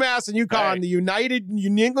 So UMass and UConn, the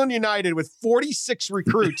New England United with 46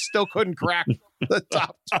 recruits still couldn't crack the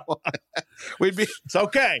top 20. It's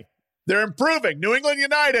okay. They're improving. New England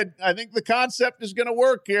United, I think the concept is going to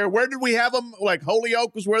work here. Where did we have them? Like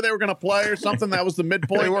Holyoke was where they were going to play or something? That was the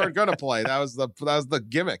midpoint. They weren't going to play. That was the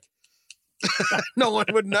gimmick. No one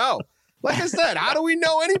would know. Like I said, how do we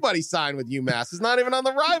know anybody signed with UMass? It's not even on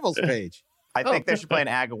the Rivals page. I think they should play in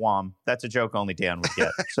Agawam. That's a joke only Dan would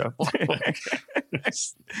get. So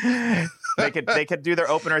they could do their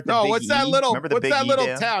opener at the Big what's E. that little? Remember the what's Big that E, little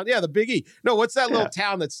Dan? town? Yeah, the Big E. No, what's that little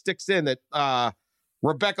town that sticks in that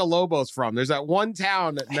Rebecca Lobo's from? There's that one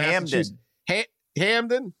town that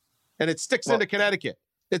Hamden, and it sticks into Connecticut.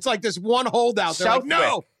 It's like this one holdout. They're like,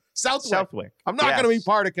 no, Southwick. I'm not going to be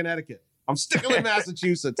part of Connecticut. I'm sticking with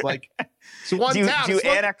Massachusetts. Like, it's one town. Do you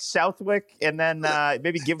annex Southwick and then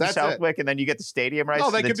maybe give them Southwick and then you get the stadium rights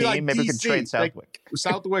to the could team? Be like maybe DC. we can trade Southwick.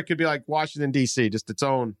 Southwick could be like Washington, D.C., just its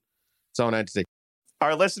own entity.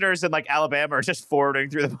 Our listeners in like Alabama are just forwarding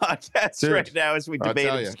through the podcast right now as we debate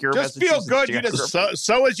obscure just feel good.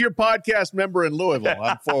 So is your podcast member in Louisville.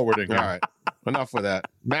 I'm forwarding. All right. Enough with that.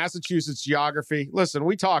 Massachusetts geography. Listen,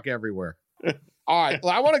 we talk everywhere. All right.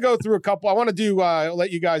 Well, I want to go through a couple. I want to do let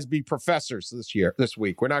you guys be professors this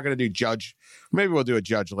week. We're not going to do judge. Maybe we'll do a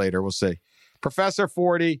judge later. We'll see. Professor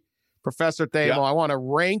 40, Professor Thamel. Yep. I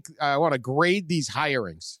want to grade these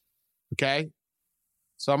hirings. Okay.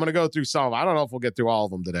 So I'm going to go through some. I don't know if we'll get through all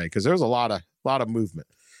of them today because there's a lot of movement.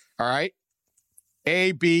 All right.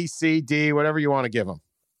 A, B, C, D, whatever you want to give them.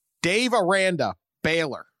 Dave Aranda,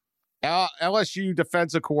 Baylor. LSU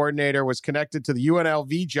defensive coordinator was connected to the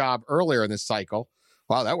UNLV job earlier in this cycle.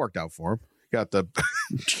 Wow, that worked out for him. Got to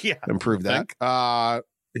improve that.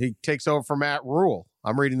 He takes over for Matt Rule.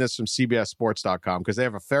 I'm reading this from CBSSports.com because they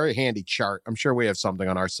have a very handy chart. I'm sure we have something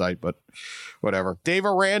on our site, but whatever. Dave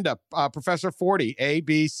Aranda, Professor 40, A,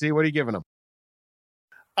 B, C. What are you giving him?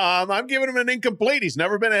 I'm giving him an incomplete. He's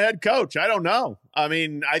never been a head coach. I don't know. I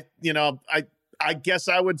mean, I guess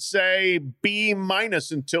I would say B-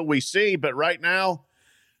 until we see. But right now,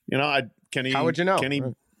 can he? How would you know? Can he?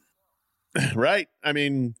 Right. I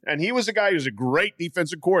mean, and he was a guy who's a great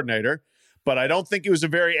defensive coordinator, but I don't think he was a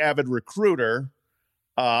very avid recruiter.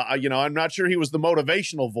 I'm not sure he was the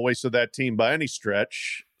motivational voice of that team by any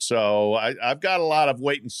stretch. So I've got a lot of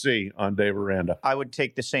wait and see on Dave Aranda. I would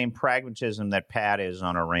take the same pragmatism that Pat is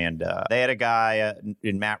on Aranda. They had a guy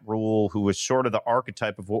in Matt Rule who was sort of the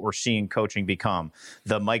archetype of what we're seeing coaching become.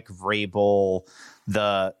 The Mike Vrabel,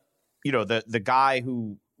 the guy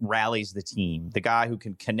who rallies the team, the guy who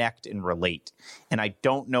can connect and relate. And I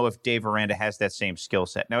don't know if Dave Aranda has that same skill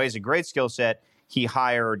set. Now, he has a great skill set. He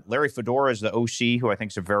hired Larry Fedora as the OC, who I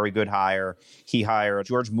think is a very good hire. He hired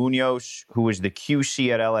George Munoz, who was the QC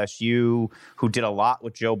at LSU, who did a lot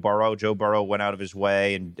with Joe Burrow. Joe Burrow went out of his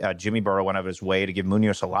way, and Jimmy Burrow went out of his way to give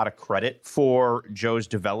Munoz a lot of credit for Joe's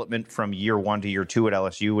development from year 1 to year 2 at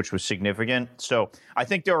LSU, which was significant. So I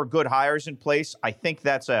think there are good hires in place. I think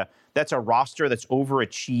that's a roster that's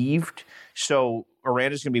overachieved. So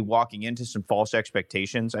Aranda's going to be walking into some false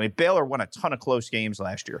expectations. I mean, Baylor won a ton of close games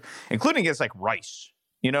last year, including against like Rice.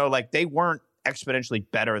 They weren't exponentially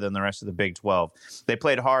better than the rest of the Big 12. They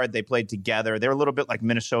played hard. They played together. They were a little bit like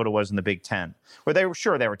Minnesota was in the Big 10, where they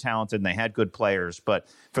were talented and they had good players. But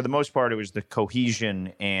for the most part, it was the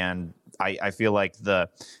cohesion and I feel like the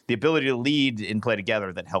ability to lead and play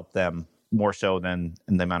together that helped them more so than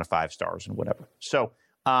in the amount of 5 stars and whatever. So,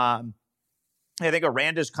 I think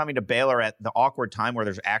Aranda's coming to Baylor at the awkward time where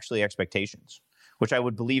there's actually expectations, which I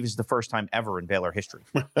would believe is the first time ever in Baylor history,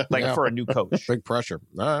 for a new coach. Big pressure.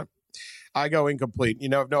 I go incomplete.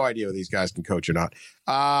 I have no idea if these guys can coach or not.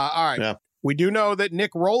 All right. Yeah. We do know that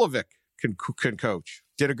Nick Rolovic can coach.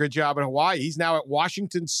 Did a good job in Hawaii. He's now at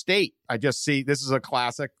Washington State. I just see this is a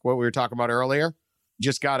classic, what we were talking about earlier.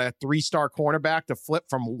 Just got a 3-star cornerback to flip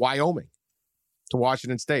from Wyoming to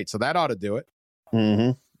Washington State. So that ought to do it.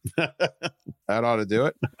 Mm-hmm. That ought to do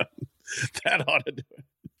it. That ought to do it.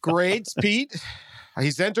 Grades, Pete.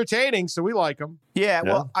 He's entertaining, so we like him. Yeah,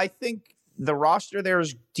 well, I think the roster there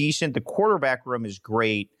is decent. The quarterback room is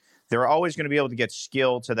great. They're always going to be able to get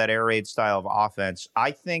skill to that air raid style of offense.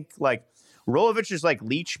 I think, Rolovich is like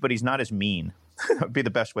Leach, but he's not as mean. Would be the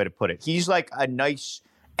best way to put it. He's like a nice,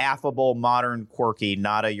 affable, modern quirky,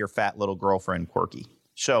 not a your fat little girlfriend quirky.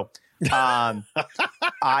 So, I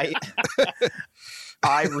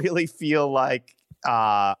really feel like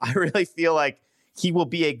he will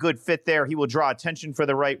be a good fit there. He will draw attention for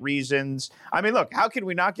the right reasons. I mean, look, how can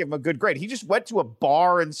we not give him a good grade? He just went to a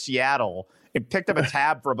bar in Seattle and picked up a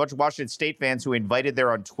tab for a bunch of Washington State fans who invited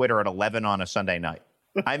there on Twitter at 11 on a Sunday night.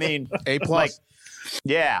 I mean, A+.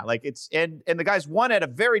 It's and the guys won at a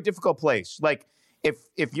very difficult place.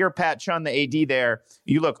 If you're Pat Chun, the AD there,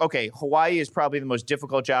 you look, okay, Hawaii is probably the most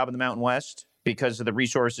difficult job in the Mountain West because of the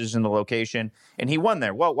resources and the location. And he won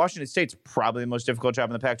there. Well, Washington State's probably the most difficult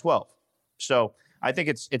job in the Pac-12. So I think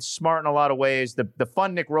it's smart in a lot of ways. The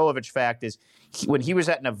fun Nick Rolovich fact is when he was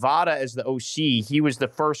at Nevada as the OC, he was the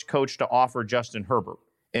first coach to offer Justin Herbert.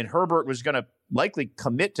 And Herbert was going to likely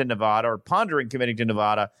commit to Nevada or pondering committing to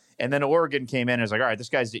Nevada. And then Oregon came in and was like, all right, this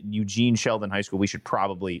guy's at Eugene Sheldon High School. We should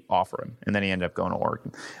probably offer him. And then he ended up going to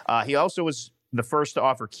Oregon. He also was the first to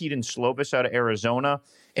offer Keaton Slovis out of Arizona,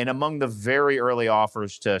 and among the very early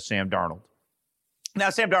offers to Sam Darnold. Now,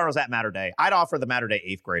 Sam Darnold's at Mater Day. I'd offer the Mater Day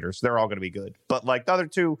 8th graders. They're all going to be good. But the other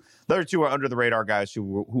two are under the radar guys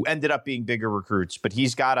who ended up being bigger recruits. But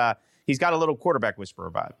he's got a little quarterback whisperer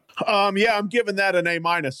vibe. I'm giving that an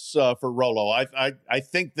A- for Rolo. I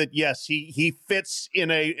think that yes, he fits in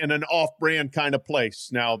an off-brand kind of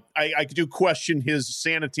place. Now, I do question his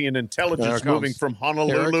sanity and intelligence moving from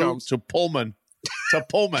Honolulu to Pullman.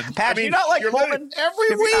 Pat, you not like Pullman?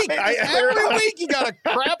 Every week you got to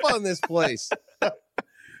crap on this place.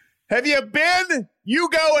 Have you been? You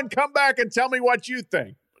go and come back and tell me what you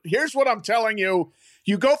think. Here's what I'm telling you.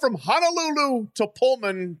 You go from Honolulu to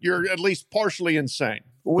Pullman, you're at least partially insane.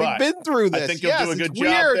 We've been through this. I think you'll do a good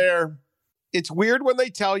job there. It's weird when they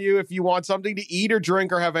tell you if you want something to eat or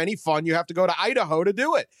drink or have any fun, you have to go to Idaho to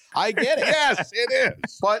do it. I get it. Yes, it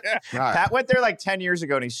is. But Pat went there 10 years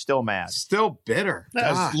ago and he's still mad. Still bitter.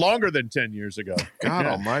 That's longer than 10 years ago. God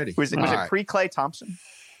almighty. Was it pre-Clay Thompson?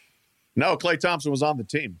 No, Klay Thompson was on the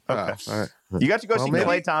team. Okay. All right. You got to go see maybe-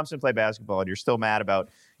 Klay Thompson play basketball, and you're still mad about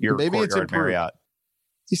your Maybe it's Courtyard improved. Marriott.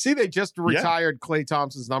 You see, they just retired Klay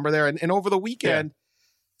Thompson's number there. And over the weekend,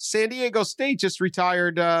 San Diego State just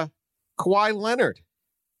retired Kawhi Leonard.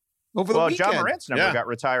 Over the weekend. John Morant's number got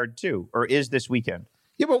retired too, or is this weekend.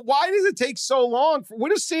 Yeah, but why does it take so long?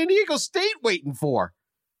 What is San Diego State waiting for?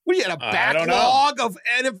 What, you had a backlog of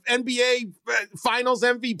NBA Finals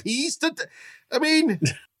MVPs? I mean,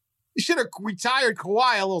 you should have retired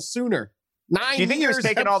Kawhi a little sooner. 9 years. Do you think he was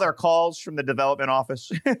taking all their calls from the development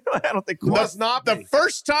office? I don't think Must not be. The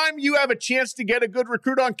first time you have a chance to get a good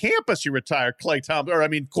recruit on campus, you retire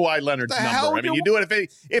Kawhi Leonard's number. I mean, you do it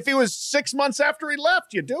if he was 6 months after he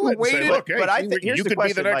left, you do it. Waited, say, look, hey, but I think here's you the could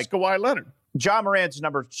question, be the next Kawhi Leonard. John Morant's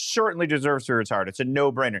number certainly deserves to be retired. It's a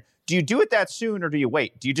no-brainer. Do you do it that soon, or do you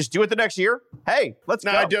wait? Do you just do it the next year? Hey, let's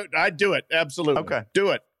go. I do it. Absolutely. Okay. Do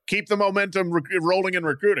it. Keep the momentum rolling in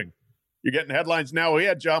recruiting. You're getting headlines now. We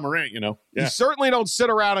had John Morant, You certainly don't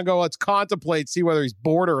sit around and go, let's contemplate, see whether he's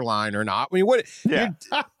borderline or not. I mean, what? Yeah.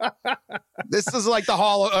 This is like the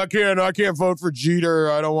Hall of, I can't vote for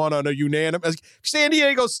Jeter. I don't want a unanimous. San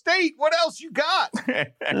Diego State, what else you got?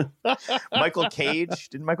 Michael Cage.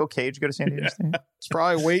 Didn't Michael Cage go to San Diego State? It's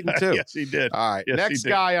probably waiting too. Yes, he did. All right. Yes, Next he did.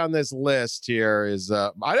 guy on this list here is,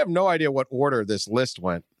 I have no idea what order this list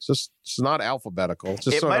went. It's not alphabetical. It's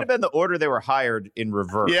just It might have been the order they were hired in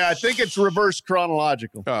reverse. Yeah, I think it's reverse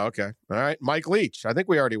chronological. Oh, okay. All right. Mike Leach. I think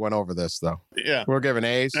we already went over this, though. Yeah. We're giving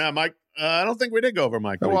A's. Mike, I don't think we did go over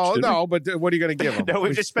Mike Leach, Well, did we? no, but what are you going to give him? No,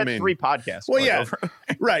 we've just spent 3 podcasts. Well, going yeah. over.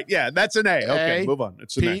 Right, yeah, that's an A. Okay, A, move on.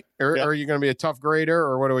 It's an Pete, or are you going to be a tough grader,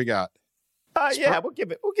 or what do we got? Yeah, we'll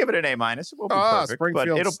give it an A minus. It won't be perfect,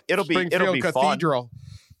 Springfield, but it'll be fun. Cathedral.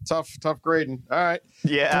 Tough grading. All right.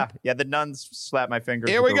 Yeah, the nuns slap my fingers.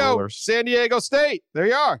 Here with we the go. rulers. San Diego State. There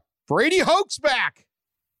you are. Brady Hoke's back.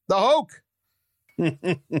 The Hoke.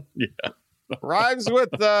 Rhymes with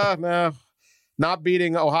no, not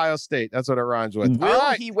beating Ohio State. That's what it rhymes with. Will All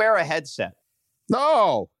right. he wear a headset?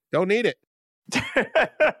 No, don't need it.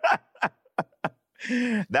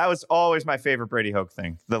 That was always my favorite Brady Hoke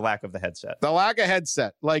thing, the lack of the headset. The lack of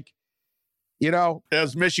headset. Like, That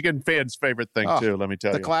was Michigan fans' favorite thing, too, let me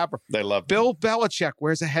tell the you. clapper. They love Bill Belichick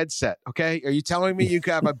wears a headset, okay? Are you telling me you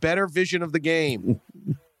could have a better vision of the game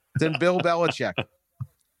than Bill Belichick?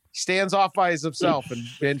 Stands off by himself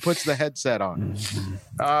and puts the headset on.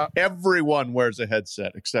 Everyone wears a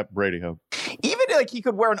headset except Brady Hoke. Even like he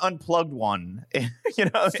could wear an unplugged one,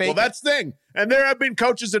 Well, that's the thing. And there have been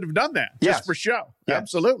coaches that have done that just for show. Yes.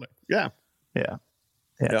 Absolutely. Yeah.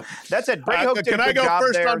 That's it. Brady Hoke did Can a I good go job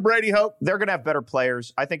first there. on Brady Hoke? They're going to have better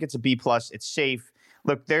players. I think it's a B+. It's safe.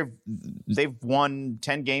 Look, they've won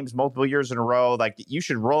 10 games multiple years in a row. Like, you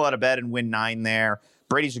should roll out of bed and win 9 there.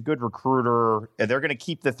 Brady's a good recruiter. They're going to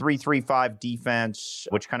keep the 3-3-5 defense,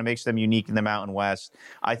 which kind of makes them unique in the Mountain West.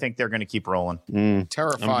 I think they're going to keep rolling.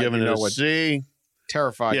 Terrified. I'm giving it a C.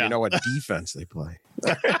 Terrified. Yeah. You know what defense they play.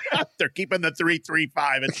 They're keeping the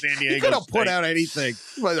 3-3-5 at San Diego You could have State. put out anything.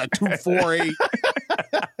 What, a 2-4-8.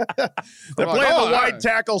 They're playing the wide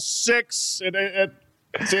tackle 6 at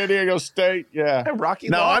San Diego State. Yeah. Rocky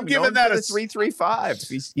No, Long, I'm giving that a a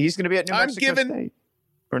 3-3-5. He's going to be at New Mexico State.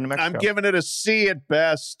 Or New Mexico. I'm giving it a C at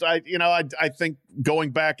best. I think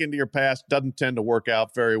going back into your past doesn't tend to work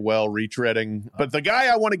out very well, retreading. But the guy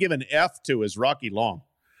I want to give an F to is Rocky Long.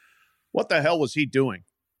 What the hell was he doing?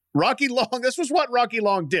 Rocky Long, this was what Rocky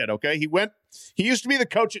Long did, okay? He used to be the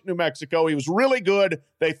coach at New Mexico. He was really good.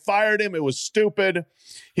 They fired him. It was stupid.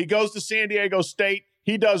 He goes to San Diego State.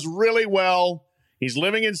 He does really well. He's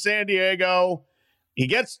living in San Diego. He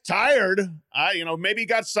gets tired. Maybe he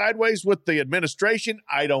got sideways with the administration.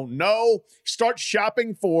 I don't know. He starts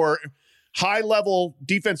shopping for high-level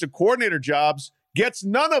defensive coordinator jobs, gets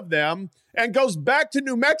none of them, and goes back to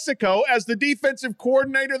New Mexico as the defensive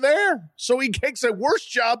coordinator there. So he takes a worse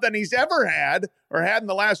job than he's ever had or had in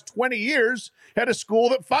the last 20 years at a school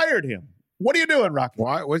that fired him. What are you doing, Rocky?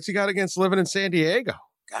 Why? What's he got against living in San Diego?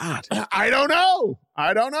 God. I don't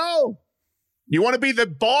know. You want to be the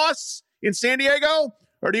boss in San Diego,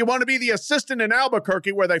 or do you want to be the assistant in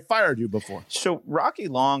Albuquerque where they fired you before? So Rocky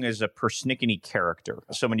Long is a persnickety character,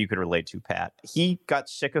 someone you could relate to, Pat. He got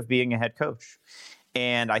sick of being a head coach.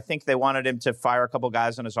 And I think they wanted him to fire a couple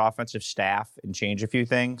guys on his offensive staff and change a few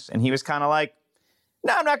things. And he was kind of like,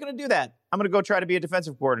 no, I'm not going to do that. I'm going to go try to be a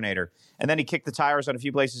defensive coordinator. And then he kicked the tires on a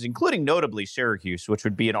few places, including notably Syracuse, which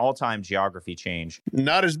would be an all-time geography change.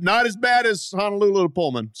 Not as bad as Honolulu to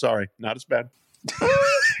Pullman. Sorry, not as bad.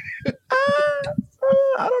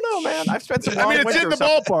 I don't know, man. I've spent some long it's in the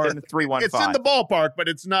ballpark. In the 3-1-5. It's in the ballpark, but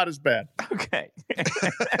it's not as bad. Okay.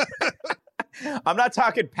 I'm not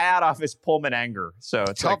talking Pat off his Pullman anger. So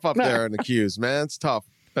it's tough up there in the Q's, man. It's tough.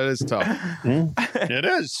 That is tough. It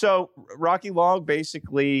is. So Rocky Long,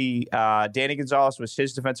 basically, Danny Gonzalez was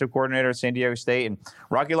his defensive coordinator at San Diego State. And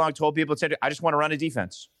Rocky Long told people, I just want to run a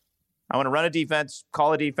defense. I want to run a defense,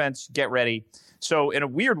 call a defense, get ready. So in a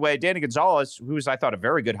weird way, Danny Gonzalez, who is, I thought, a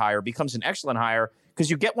very good hire, becomes an excellent hire because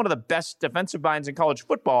you get one of the best defensive minds in college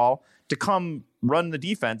football to come run the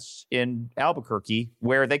defense in Albuquerque,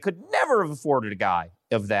 where they could never have afforded a guy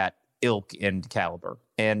of that ilk and caliber.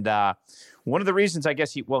 And one of the reasons, I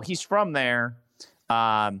guess, he's from there.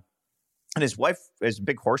 And his wife is a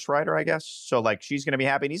big horse rider, I guess. So, like, she's going to be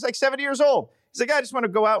happy. And he's like 70 years old. He's like, I just want to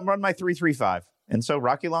go out and run my 3.35. And so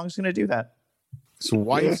Rocky Long's going to do that. So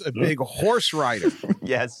wife's a big horse rider.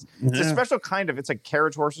 Yes. It's a special kind of, it's like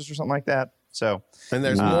carriage horses or something like that. So, and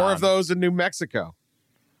there's more of those in New Mexico.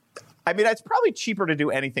 I mean, it's probably cheaper to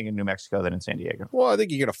do anything in New Mexico than in San Diego. Well, I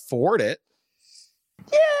think you can afford it.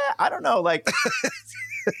 Yeah, I don't know. Like,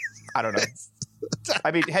 I don't know.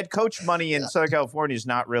 I mean, head coach money in Southern California is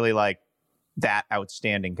not really like that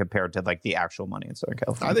outstanding compared to like the actual money in Southern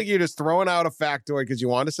California. I think you're just throwing out a factoid because you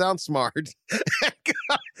want to sound smart.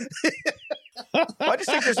 Well, I just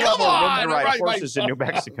think there's a level of room to ride horses in New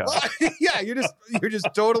Mexico. Yeah, you're just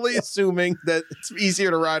totally assuming that it's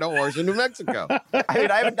easier to ride a horse in New Mexico. I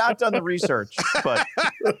mean, I have not done the research, but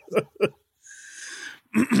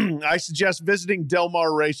I suggest visiting Del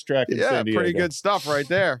Mar Racetrack in San Diego. Pretty good stuff right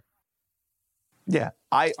there. Yeah,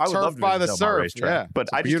 I would love to by the Del Mar surf, Racetrack, but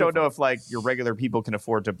I just don't know if like your regular people can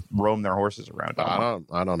afford to roam their horses around.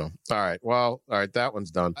 I don't know. All right, well, all right, that one's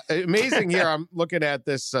done. Amazing here. I'm looking at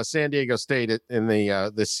this San Diego State in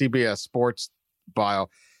the CBS Sports bio.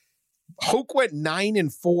 Hoke went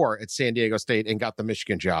 9-4 at San Diego State and got the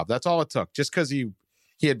Michigan job. That's all it took, just because he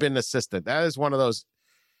had been an assistant. That is one of those,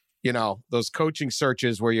 those coaching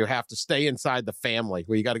searches where you have to stay inside the family,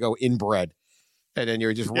 where you got to go inbred. And then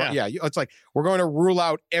you're just, it's like, we're going to rule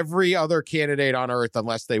out every other candidate on earth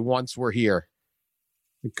unless they once were here.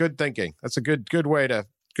 Good thinking. That's a good way to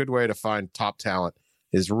find top talent,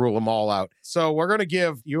 is rule them all out. So we're going to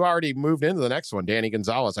give, you already moved into the next one, Danny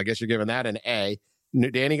Gonzalez. I guess you're giving that an A.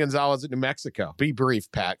 Danny Gonzalez at New Mexico. Be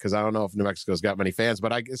brief, Pat, because I don't know if New Mexico's got many fans,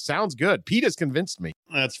 but it sounds good. Pete has convinced me.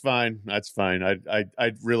 That's fine. I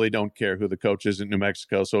really don't care who the coach is in New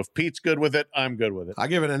Mexico. So if Pete's good with it, I'm good with it. I'll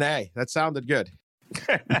give it an A. That sounded good.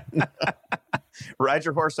 Ride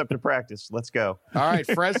your horse up to practice. Let's go. All right,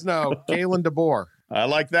 Fresno, Kalen DeBoer. I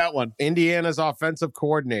like that one. Indiana's offensive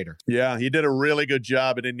coordinator. Yeah, he did a really good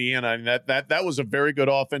job at Indiana. I mean, that was a very good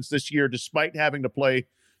offense this year, despite having to play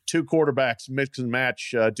two quarterbacks mix and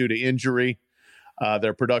match due to injury.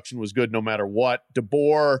 Their production was good no matter what.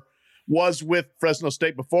 DeBoer was with Fresno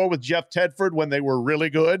State before with Jeff Tedford when they were really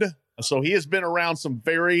good. So he has been around some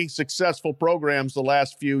very successful programs the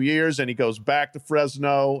last few years, and he goes back to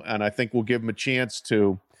Fresno, and I think we'll give him a chance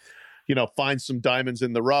to, find some diamonds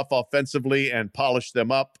in the rough offensively and polish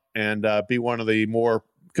them up and be one of the more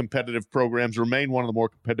competitive programs, remain one of the more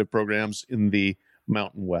competitive programs in the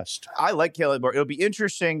Mountain West. I like Kalen DeBoer. It'll be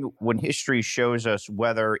interesting when history shows us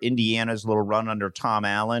whether Indiana's little run under Tom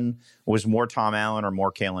Allen was more Tom Allen or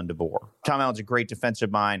more Kalen DeBoer. Tom Allen's a great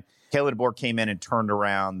defensive mind. Kalen DeBoer came in and turned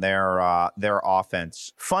around their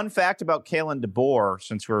offense. Fun fact about Kalen DeBoer,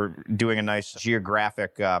 since we're doing a nice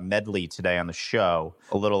geographic medley today on the show,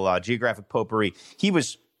 a little geographic potpourri. He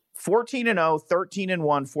was 14-0, 13-1,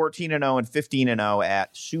 14-0, and 15-0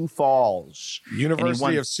 at Sioux Falls.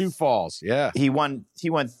 University of Sioux Falls, yeah. He won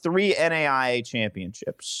 3 NAIA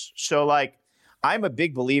championships. So, like, I'm a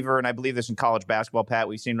big believer, and I believe this in college basketball, Pat.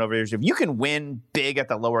 We've seen it over the years. If you can win big at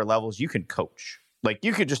the lower levels, you can coach. Like,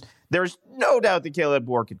 you could just, there's no doubt that Kalen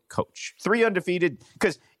DeBoer could coach. 3 undefeated,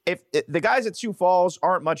 because if the guys at Sioux Falls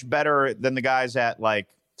aren't much better than the guys at, like,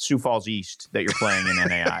 Sioux Falls East that you're playing in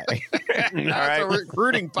NAI. That's a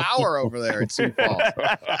recruiting power over there at Sioux Falls.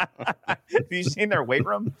 Have you seen their weight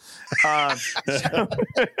room? They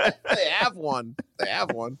have one. They have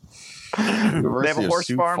a horse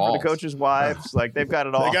farm for the coaches' wives. Like, they've got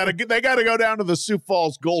it all. They got to go down to the Sioux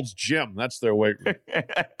Falls Gold's Gym. That's their weight room.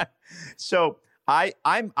 So I'm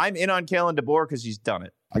in on Kalen DeBoer because he's done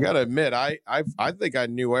it. I got to admit, I think I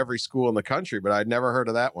knew every school in the country, but I'd never heard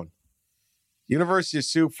of that one. University of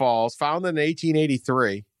Sioux Falls, founded in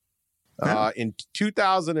 1883. In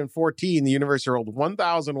 2014, the university enrolled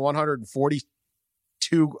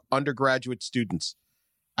 1,142 undergraduate students.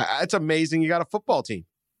 It's amazing. You got a football team.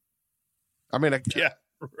 I mean, yeah,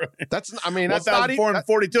 right. That's not even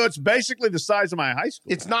 1,442. It's basically the size of my high school.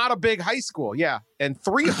 It's not a big high school, yeah, and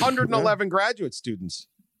 311 graduate students.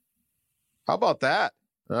 How about that?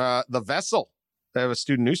 The Vessel, they have a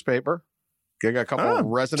student newspaper. They got a couple of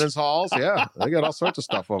residence halls. Yeah, they got all sorts of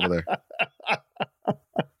stuff over there.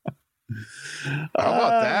 How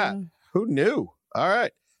about that? Who knew? All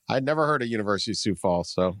right. I'd never heard of University of Sioux Falls,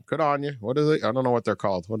 so good on you. What are they? I don't know what they're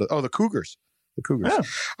called. The Cougars. The Cougars. Yeah.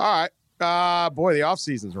 All right. Boy, the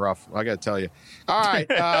off-season's rough. I got to tell you. All right.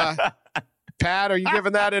 Pat, are you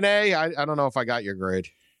giving that an A? I don't know if I got your grade.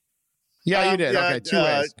 Yeah, you did. Okay, 2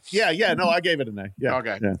 A's. Yeah. No, I gave it an A. Yeah.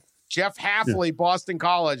 Okay. Yeah. Jeff Hafley, Boston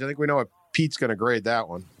College. I think we know what Pete's going to grade that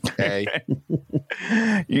one. A.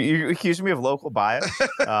 You accuse me of local bias.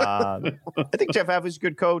 I think Jeff Hafley's a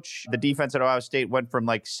good coach. The defense at Ohio State went from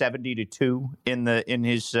like 70-2 in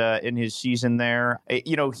his season there.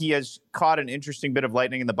 He has caught an interesting bit of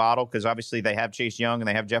lightning in the bottle because obviously they have Chase Young and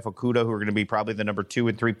they have Jeff Okudah, who are going to be probably the number 2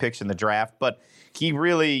 and 3 picks in the draft. But he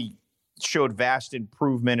really showed vast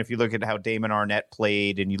improvement if you look at how Damon Arnett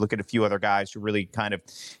played and you look at a few other guys who really kind of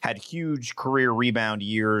had huge career rebound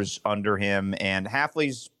years under him. And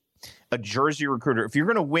Hafley's a Jersey recruiter. If you're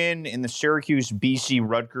going to win in the Syracuse, BC,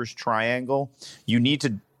 Rutgers triangle, you need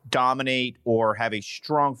to dominate or have a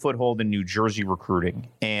strong foothold in New Jersey recruiting.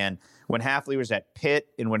 And when Hafley was at Pitt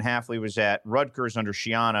and when Hafley was at Rutgers under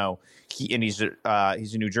Schiano, he's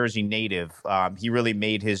a New Jersey native. He really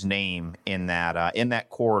made his name in that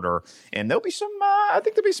corridor. And there'll be I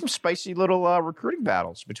think there'll be some spicy little recruiting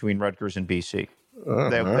battles between Rutgers and BC.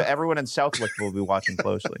 Everyone in Southwick will be watching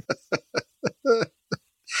closely.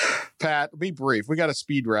 Pat, be brief. We got to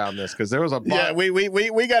speed round this because there was a bunch. Yeah,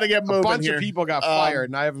 we got to get moving. A bunch here. of people got fired,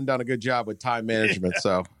 and I haven't done a good job with time management.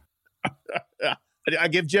 So, I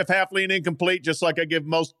give Jeff Hafley an incomplete, just like I give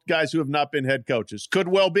most guys who have not been head coaches. Could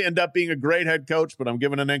well end up being a great head coach, but I'm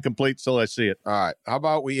giving an incomplete till I see it. All right. How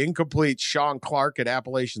about we incomplete Sean Clark at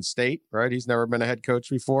Appalachian State? Right, he's never been a head coach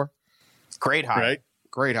before. Great hire. Right?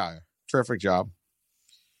 Great hire. Terrific job.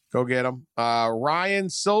 Go get him. Ryan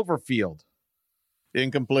Silverfield.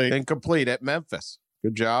 Incomplete at Memphis.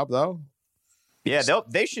 Good job, though. Yeah,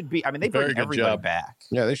 they should be. I mean, they bring everybody back.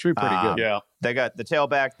 Yeah, they should be pretty good. Yeah, they got the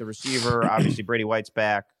tailback, the receiver. Obviously, Brady White's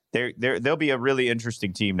back. They'll be a really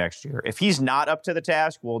interesting team next year. If he's not up to the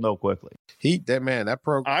task, we'll know quickly. That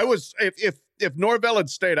program. I was if Norvell had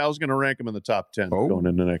stayed, I was going to rank him in the top 10 going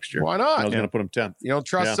into next year. Why not? I was going to put him 10th. You don't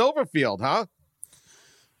trust Silverfield, huh?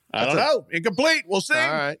 I don't know. Incomplete. We'll see.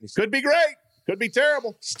 All right. Could be great. Could be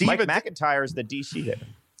terrible. Mike McIntyre is the DC there.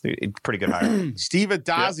 Pretty good hire. Steve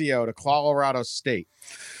Adazio to Colorado State.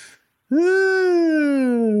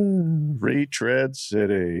 Retread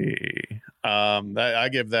City. I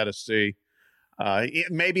give that a C.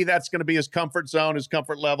 Maybe that's going to be his comfort zone, his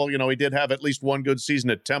comfort level. He did have at least one good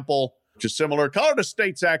season at Temple, which is similar. Colorado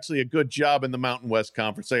State's actually a good job in the Mountain West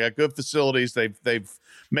Conference. They got good facilities. They've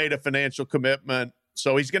made a financial commitment.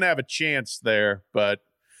 So he's going to have a chance there, but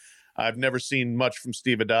I've never seen much from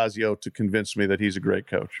Steve Adazio to convince me that he's a great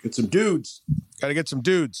coach. Get some dudes. Got to get some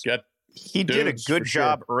dudes. He did a good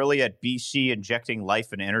job early at BC injecting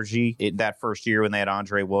life and energy in that first year when they had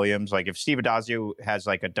Andre Williams. Like if Steve Adazio has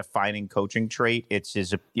like a defining coaching trait, it's his,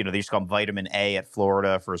 they used to call him vitamin A at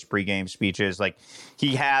Florida for his pregame speeches. Like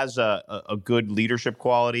he has a good leadership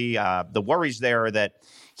quality. The worries there are that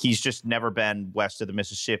he's just never been west of the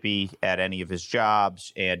Mississippi at any of his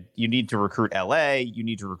jobs, and you need to recruit LA. You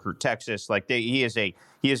need to recruit Texas. Like he is a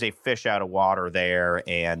fish out of water there,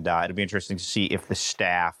 and it'll be interesting to see if the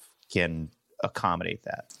staff can accommodate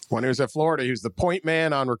that. When he was at Florida, he was the point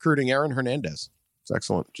man on recruiting Aaron Hernandez. It's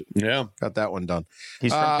excellent. Yeah, got that one done.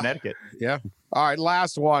 He's from Connecticut. Yeah. All right,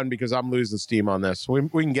 last one because I'm losing steam on this. We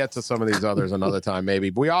can get to some of these others another time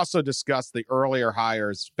maybe. But we also discussed the earlier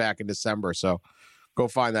hires back in December, so go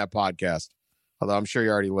find that podcast. Although I'm sure you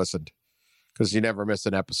already listened because you never miss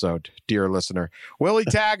an episode, dear listener. Willie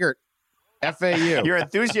Taggart, FAU. Your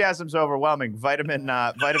enthusiasm's overwhelming. Vitamin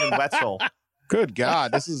Wetzel. Good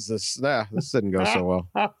God, this didn't go so well.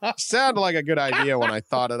 Sounded like a good idea when I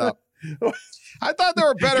thought it up. I thought there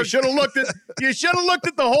were better. You should have looked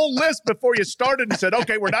at the whole list before you started and said,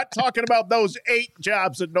 "Okay, we're not talking about those 8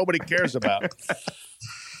 jobs that nobody cares about."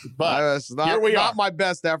 But it's not my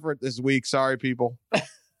best effort this week. Sorry, people.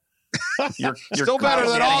 You're still better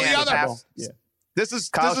than all the other. This is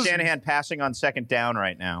Kyle Shanahan passing on second down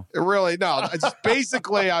right now. Really, no. It's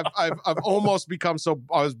basically I've almost become so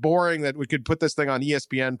I was boring that we could put this thing on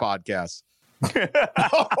ESPN podcasts.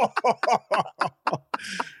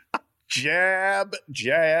 Jab.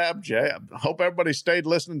 Hope everybody stayed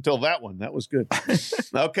listening until that one. That was good.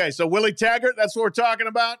 Okay, so Willie Taggart, that's what we're talking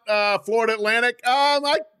about. Florida Atlantic.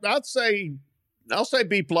 I'll say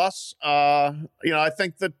B+. I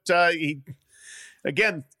think that he,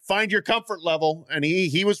 again, find your comfort level, and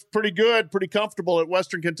he was pretty good, pretty comfortable at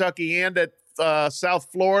Western Kentucky and at South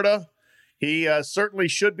Florida. He certainly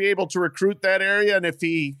should be able to recruit that area. And if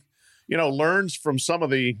he, learns from some of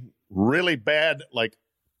the really bad,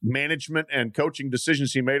 management and coaching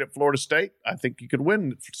decisions he made at Florida State, I think he could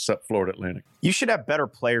win Florida Atlantic. You should have better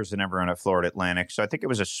players than everyone at Florida Atlantic. So I think it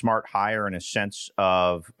was a smart hire in a sense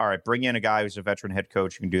of, all right, bring in a guy who's a veteran head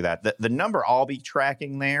coach who can do that. The number I'll be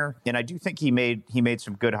tracking there, and I do think he made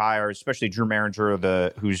some good hires, especially Drew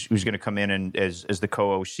Maringer, who's going to come in and as the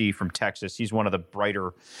co-OC from Texas. He's one of the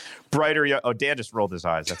brighter. Oh, Dan just rolled his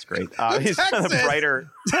eyes. That's great. He's one of the brighter.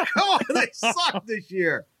 Oh, they suck this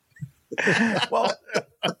year. Well,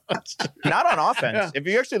 not on offense. Yeah. If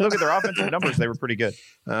you actually look at their offensive numbers, they were pretty good.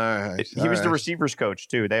 All right. He was the receivers coach,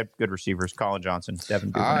 too. They had good receivers. Colin Johnson,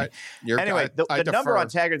 Devin Duvernay. All right. Anyway, the number on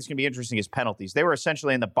Taggart that's going to be interesting is penalties. They were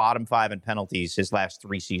essentially in the bottom 5 in penalties his last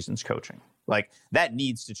 3 seasons coaching. That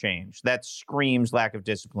needs to change. That screams lack of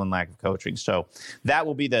discipline, lack of coaching. So that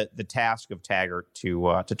will be the task of Taggart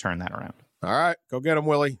to turn that around. All right. Go get him,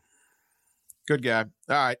 Willie. Good guy. All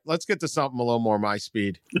right, let's get to something a little more my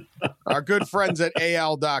speed. Our good friends at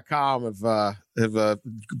AL.com have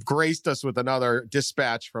graced us with another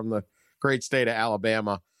dispatch from the great state of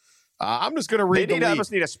Alabama. I'm just going to read They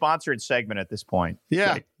almost need a sponsored segment at this point.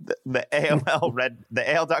 Yeah. The AL.com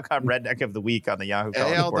Redneck of the Week on the Yahoo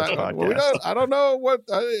College Sports Podcast. I don't know what.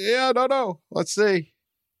 I don't know. Let's see.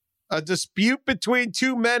 A dispute between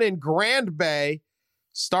 2 men in Grand Bay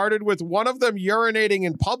started with one of them urinating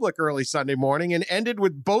in public early Sunday morning and ended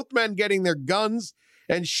with both men getting their guns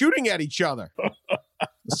and shooting at each other.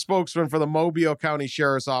 The spokesman for the Mobile County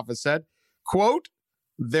Sheriff's Office said, quote,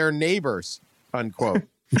 "They're neighbors," unquote.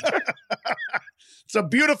 It's a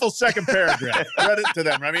beautiful second paragraph. Credit to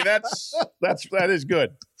them. I mean, that is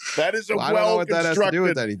good. That is a I don't know what that has to do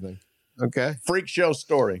with well-constructed anything. Okay. freak show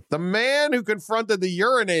story. The man who confronted the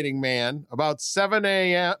urinating man about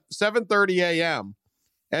 7:30 a.m.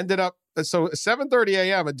 ended up, so 7:30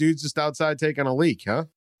 a.m., a dude's just outside taking a leak, huh?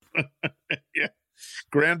 Yeah.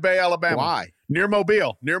 Grand Bay, Alabama. Why? Near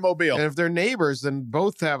Mobile. And if they're neighbors, then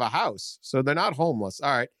both have a house. So they're not homeless.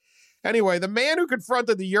 All right. Anyway, the man who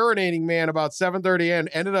confronted the urinating man about 7:30 a.m.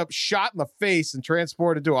 ended up shot in the face and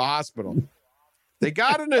transported to a hospital. They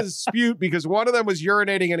got in a dispute because one of them was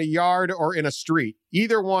urinating in a yard or in a street.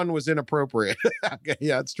 Either one was inappropriate. Okay,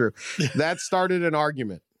 yeah, that's true. That started an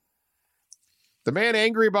argument. The man,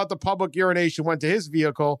 angry about the public urination, went to his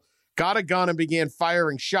vehicle, got a gun, and began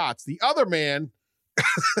firing shots. The other man,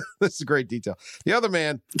 this is a great detail. The other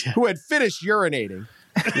man, who had finished urinating,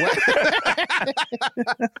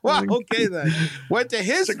 well, okay then, went to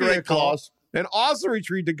his vehicle and also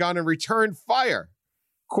retrieved the gun and returned fire.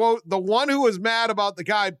 Quote, "The one who was mad about the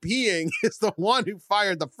guy peeing is the one who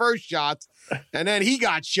fired the first shots, and then he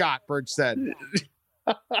got shot," Birch said.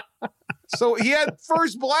 So he had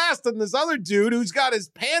first blast on this other dude who's got his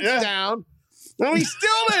pants down, and he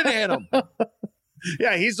still didn't hit him.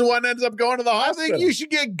 Yeah, he's the one that ends up going to the hospital. I think you should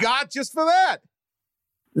get got just for that.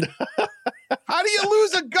 How do you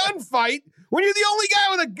lose a gunfight when you're the only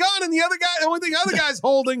guy with a gun and the other guy's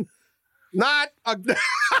holding not a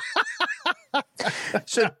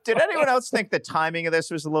So did anyone else think the timing of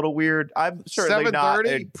this was a little weird? I'm certainly not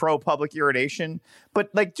pro public urination,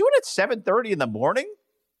 but doing it 7:30 in the morning,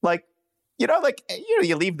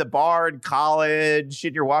 you leave the bar in college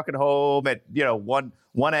and you're walking home at 1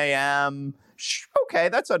 a.m. Okay,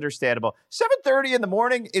 that's understandable. 7:30 in the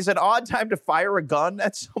morning is an odd time to fire a gun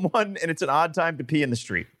at someone, and it's an odd time to pee in the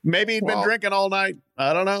street. Maybe he'd been drinking all night.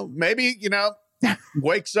 I don't know. Maybe,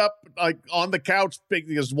 wakes up on the couch,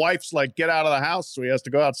 his wife's get out of the house, so he has to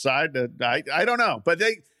go outside. I don't know. But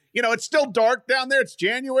it's still dark down there. It's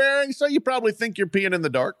January, so you probably think you're peeing in the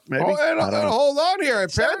dark. Maybe. Oh, and hold on here.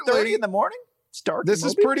 Apparently, 7:30 in the morning? It's dark. This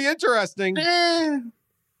is pretty interesting.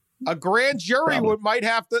 A grand jury might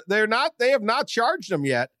have to. They have not charged him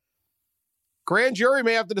yet. Grand jury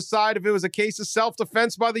may have to decide if it was a case of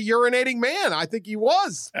self-defense by the urinating man. I think he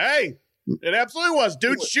was. Hey, it absolutely was.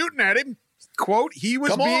 Dude's shooting at him. Quote, he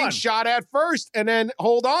was being shot at first. And then,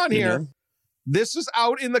 hold on here. This is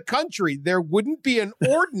out in the country. There wouldn't be an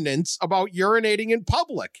ordinance about urinating in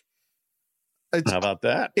public. How about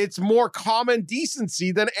that? It's more common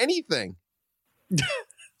decency than anything.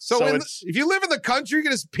 So if you live in the country, you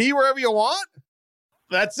can just pee wherever you want?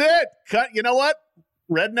 That's it. You know what?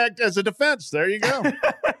 Redneck as a defense. There you go.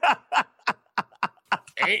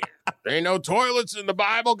 Ain't no toilets in the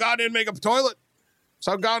Bible. God didn't make a toilet.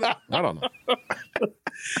 So God, I don't know.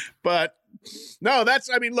 But no,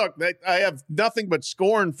 look, I have nothing but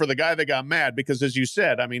scorn for the guy that got mad because, as you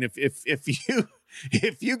said, I mean,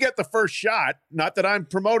 if you get the first shot, not that I'm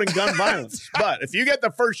promoting gun violence, but if you get the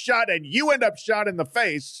first shot and you end up shot in the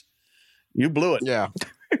face, you blew it. Yeah.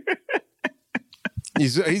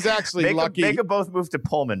 He's actually lucky. They could both move to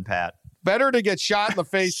Pullman, Pat. Better to get shot in the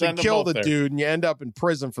face than Send them kill both the there. dude, and you end up in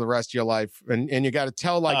prison for the rest of your life. And you got to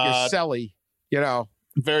tell like your celly,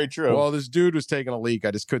 Very true. well, this dude was taking a leak.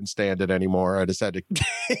 I just couldn't stand it anymore. I just had to.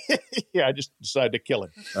 Yeah, I just decided to kill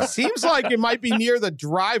him. Seems like it might be near the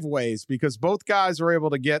driveways because both guys were able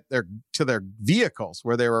to get to their vehicles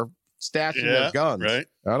where they were stashing their guns. Right.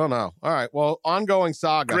 I don't know. All right. Well, ongoing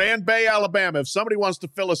saga. Grand Bay, Alabama. If somebody wants to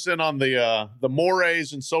fill us in on the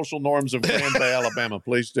mores and social norms of Grand Bay, Alabama,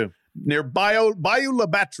 please do. Near Bayou La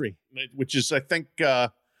Batterie, which is, I think,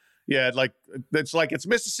 it's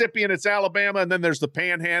Mississippi and it's Alabama, and then there's the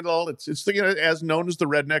Panhandle. It's as known as the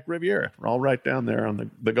Redneck Riviera. We're all right down there on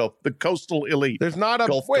the coastal elite. There's not a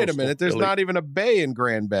Gulf wait a coastal minute. There's elite. not even a bay in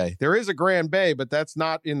Grand Bay. There is a Grand Bay, but that's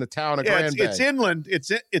not in the town of Grand Bay. It's inland.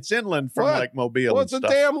 It's inland from What? like Mobile. Well, and it's a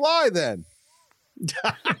stuff. damn lie then.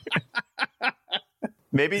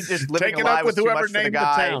 Maybe just living Take it a lie up was with too whoever much for the named the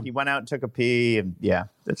guy. town. He went out and took a pee, and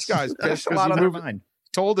This guy's there's pissed a lot because on he their moved. mind.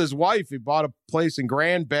 Told his wife he bought a place in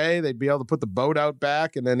Grand Bay. They'd be able to put the boat out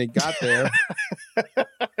back, and then he got there, and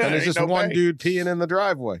there's Ain't just no one bay. dude peeing in the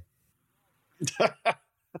driveway. This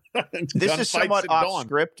is Gunfights somewhat at off dawn.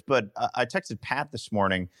 script, but I texted Pat this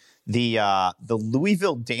morning. The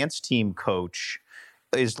Louisville dance team coach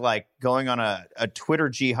is like going on a Twitter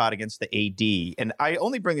jihad against the AD. And I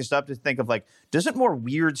only bring this up to think of like, doesn't more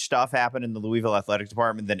weird stuff happen in the Louisville athletic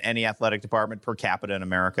department than any athletic department per capita in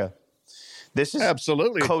America? This is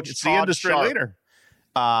Absolutely. Coach it's Todd the industry Sharp. leader.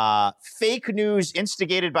 Fake news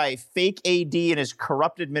instigated by a fake AD and his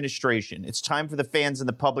corrupt administration. It's time for the fans and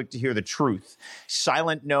the public to hear the truth.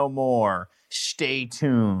 Silent no more. Stay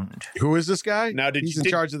tuned. Who is this guy? Now, He's in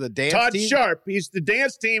charge of the dance Todd team? Sharp. He's the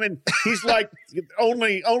dance team, and he's like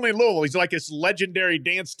only Louisville. He's like this legendary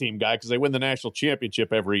dance team guy because they win the national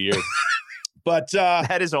championship every year. But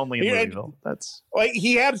That is only in Yeah, Louisville. That's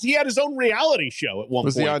he had his own reality show at one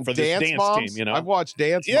Was point he on for Dance this dance Moms? team. I've watched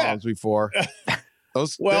Dance Yeah. Moms before.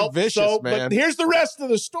 Those Well, they're vicious, so man. but here's the rest of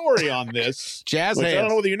the story on this. Jazz which I don't hands.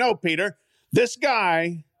 know whether you know, Peter. This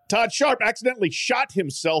guy, Todd Sharp, accidentally shot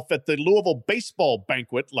himself at the Louisville baseball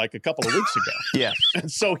banquet like a couple of weeks ago. yeah. And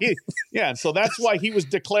so so that's why he was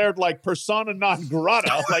declared like persona non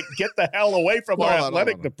grata, like get the hell away from our Hold on,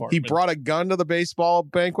 athletic hold on. department. He brought a gun to the baseball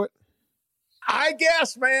banquet. I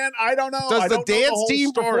guess, man. I don't know. Does I the don't know dance whole team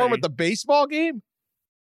story. perform at the baseball game?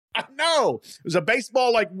 No, it was a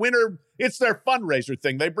baseball like winter. It's their fundraiser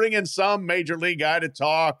thing. They bring in some major league guy to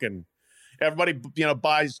talk, and everybody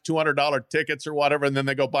buys $200 tickets or whatever, and then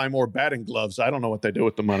they go buy more batting gloves. I don't know what they do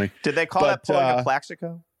with the money. Did they call But, that pulling a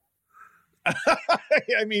Plaxico?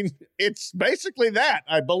 I mean, it's basically that,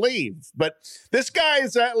 I believe. But this guy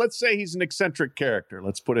is, let's say he's an eccentric character.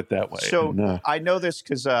 Let's put it that way. So And, I know this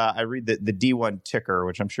because I read the D1 ticker,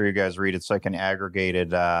 which I'm sure you guys read. It's like an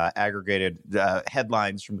aggregated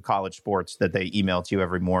headlines from college sports that they email to you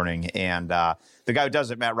every morning. And the guy who does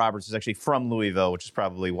it, Matt Roberts, is actually from Louisville, which is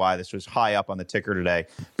probably why this was high up on the ticker today.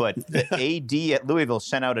 But the AD at Louisville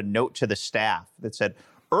sent out a note to the staff that said,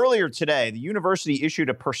 earlier today, the university issued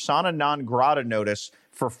a persona non grata notice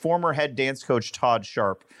for former head dance coach Todd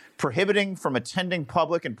Sharp, prohibiting from attending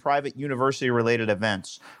public and private university-related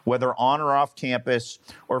events, whether on or off campus,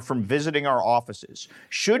 or from visiting our offices.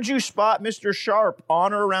 Should you spot Mr. Sharp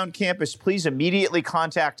on or around campus, please immediately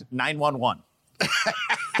contact 911.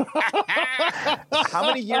 How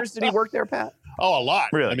many years did he work there, Pat? oh, a lot.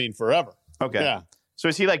 Really? I mean, forever. Okay. Yeah. So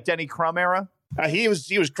is he like Denny Crum era? He was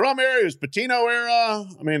Crum era, he was Patino era.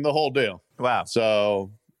 I mean, the whole deal. Wow.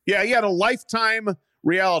 So, yeah, he had a Lifetime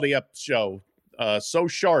reality show. So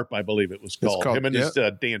Sharp, I believe it was called. called- Him and his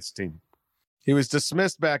dance team. He was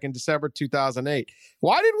dismissed back in December 2008.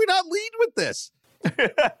 Why did we not lead with this?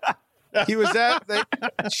 He was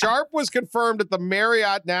Sharp was confirmed at the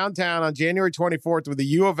Marriott downtown on January 24th with the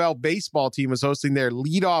U of L baseball team was hosting their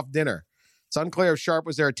leadoff dinner. It's unclear if Sharp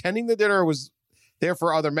was there attending the dinner or was there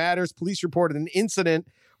for other matters. Police reported an incident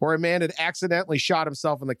where a man had accidentally shot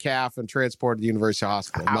himself in the calf and transported to the University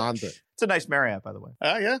Hospital. Ouch. It's a nice Marriott, by the way.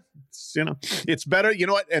 Yeah, it's better. You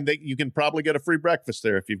know what? And you can probably get a free breakfast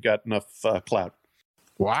there if you've got enough clout.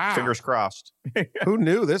 Wow. Fingers crossed. Who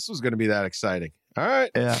knew this was going to be that exciting? All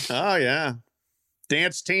right. Yeah. Oh yeah,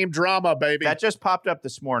 dance team drama, baby. That just popped up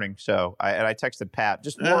this morning. So I texted Pat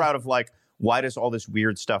just more out of like, why does all this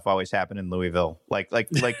weird stuff always happen in Louisville? Like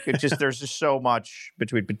it just there's just so much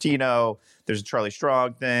between Pitino. There's a Charlie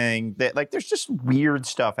Strong thing. There's just weird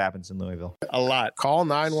stuff happens in Louisville. A lot. Call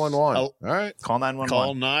 911. All right. Call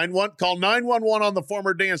 911. Call 911 on the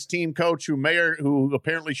former dance team coach who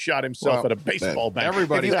apparently shot himself at a baseball bat.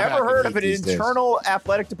 Have you ever heard of an internal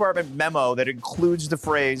athletic department memo that includes the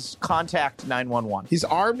phrase "contact 911"? He's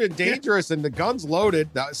armed and dangerous, and the gun's loaded.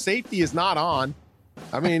 The safety is not on.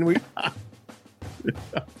 I mean,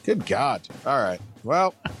 Good God. All right.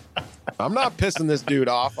 Well, I'm not pissing this dude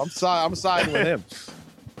off. I'm siding with him.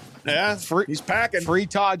 Yeah, he's packing. Free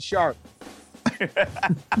Todd Sharp. All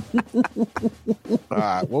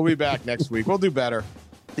right. We'll be back next week. We'll do better.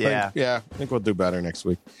 Yeah. I think we'll do better next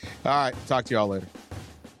week. All right. Talk to y'all later.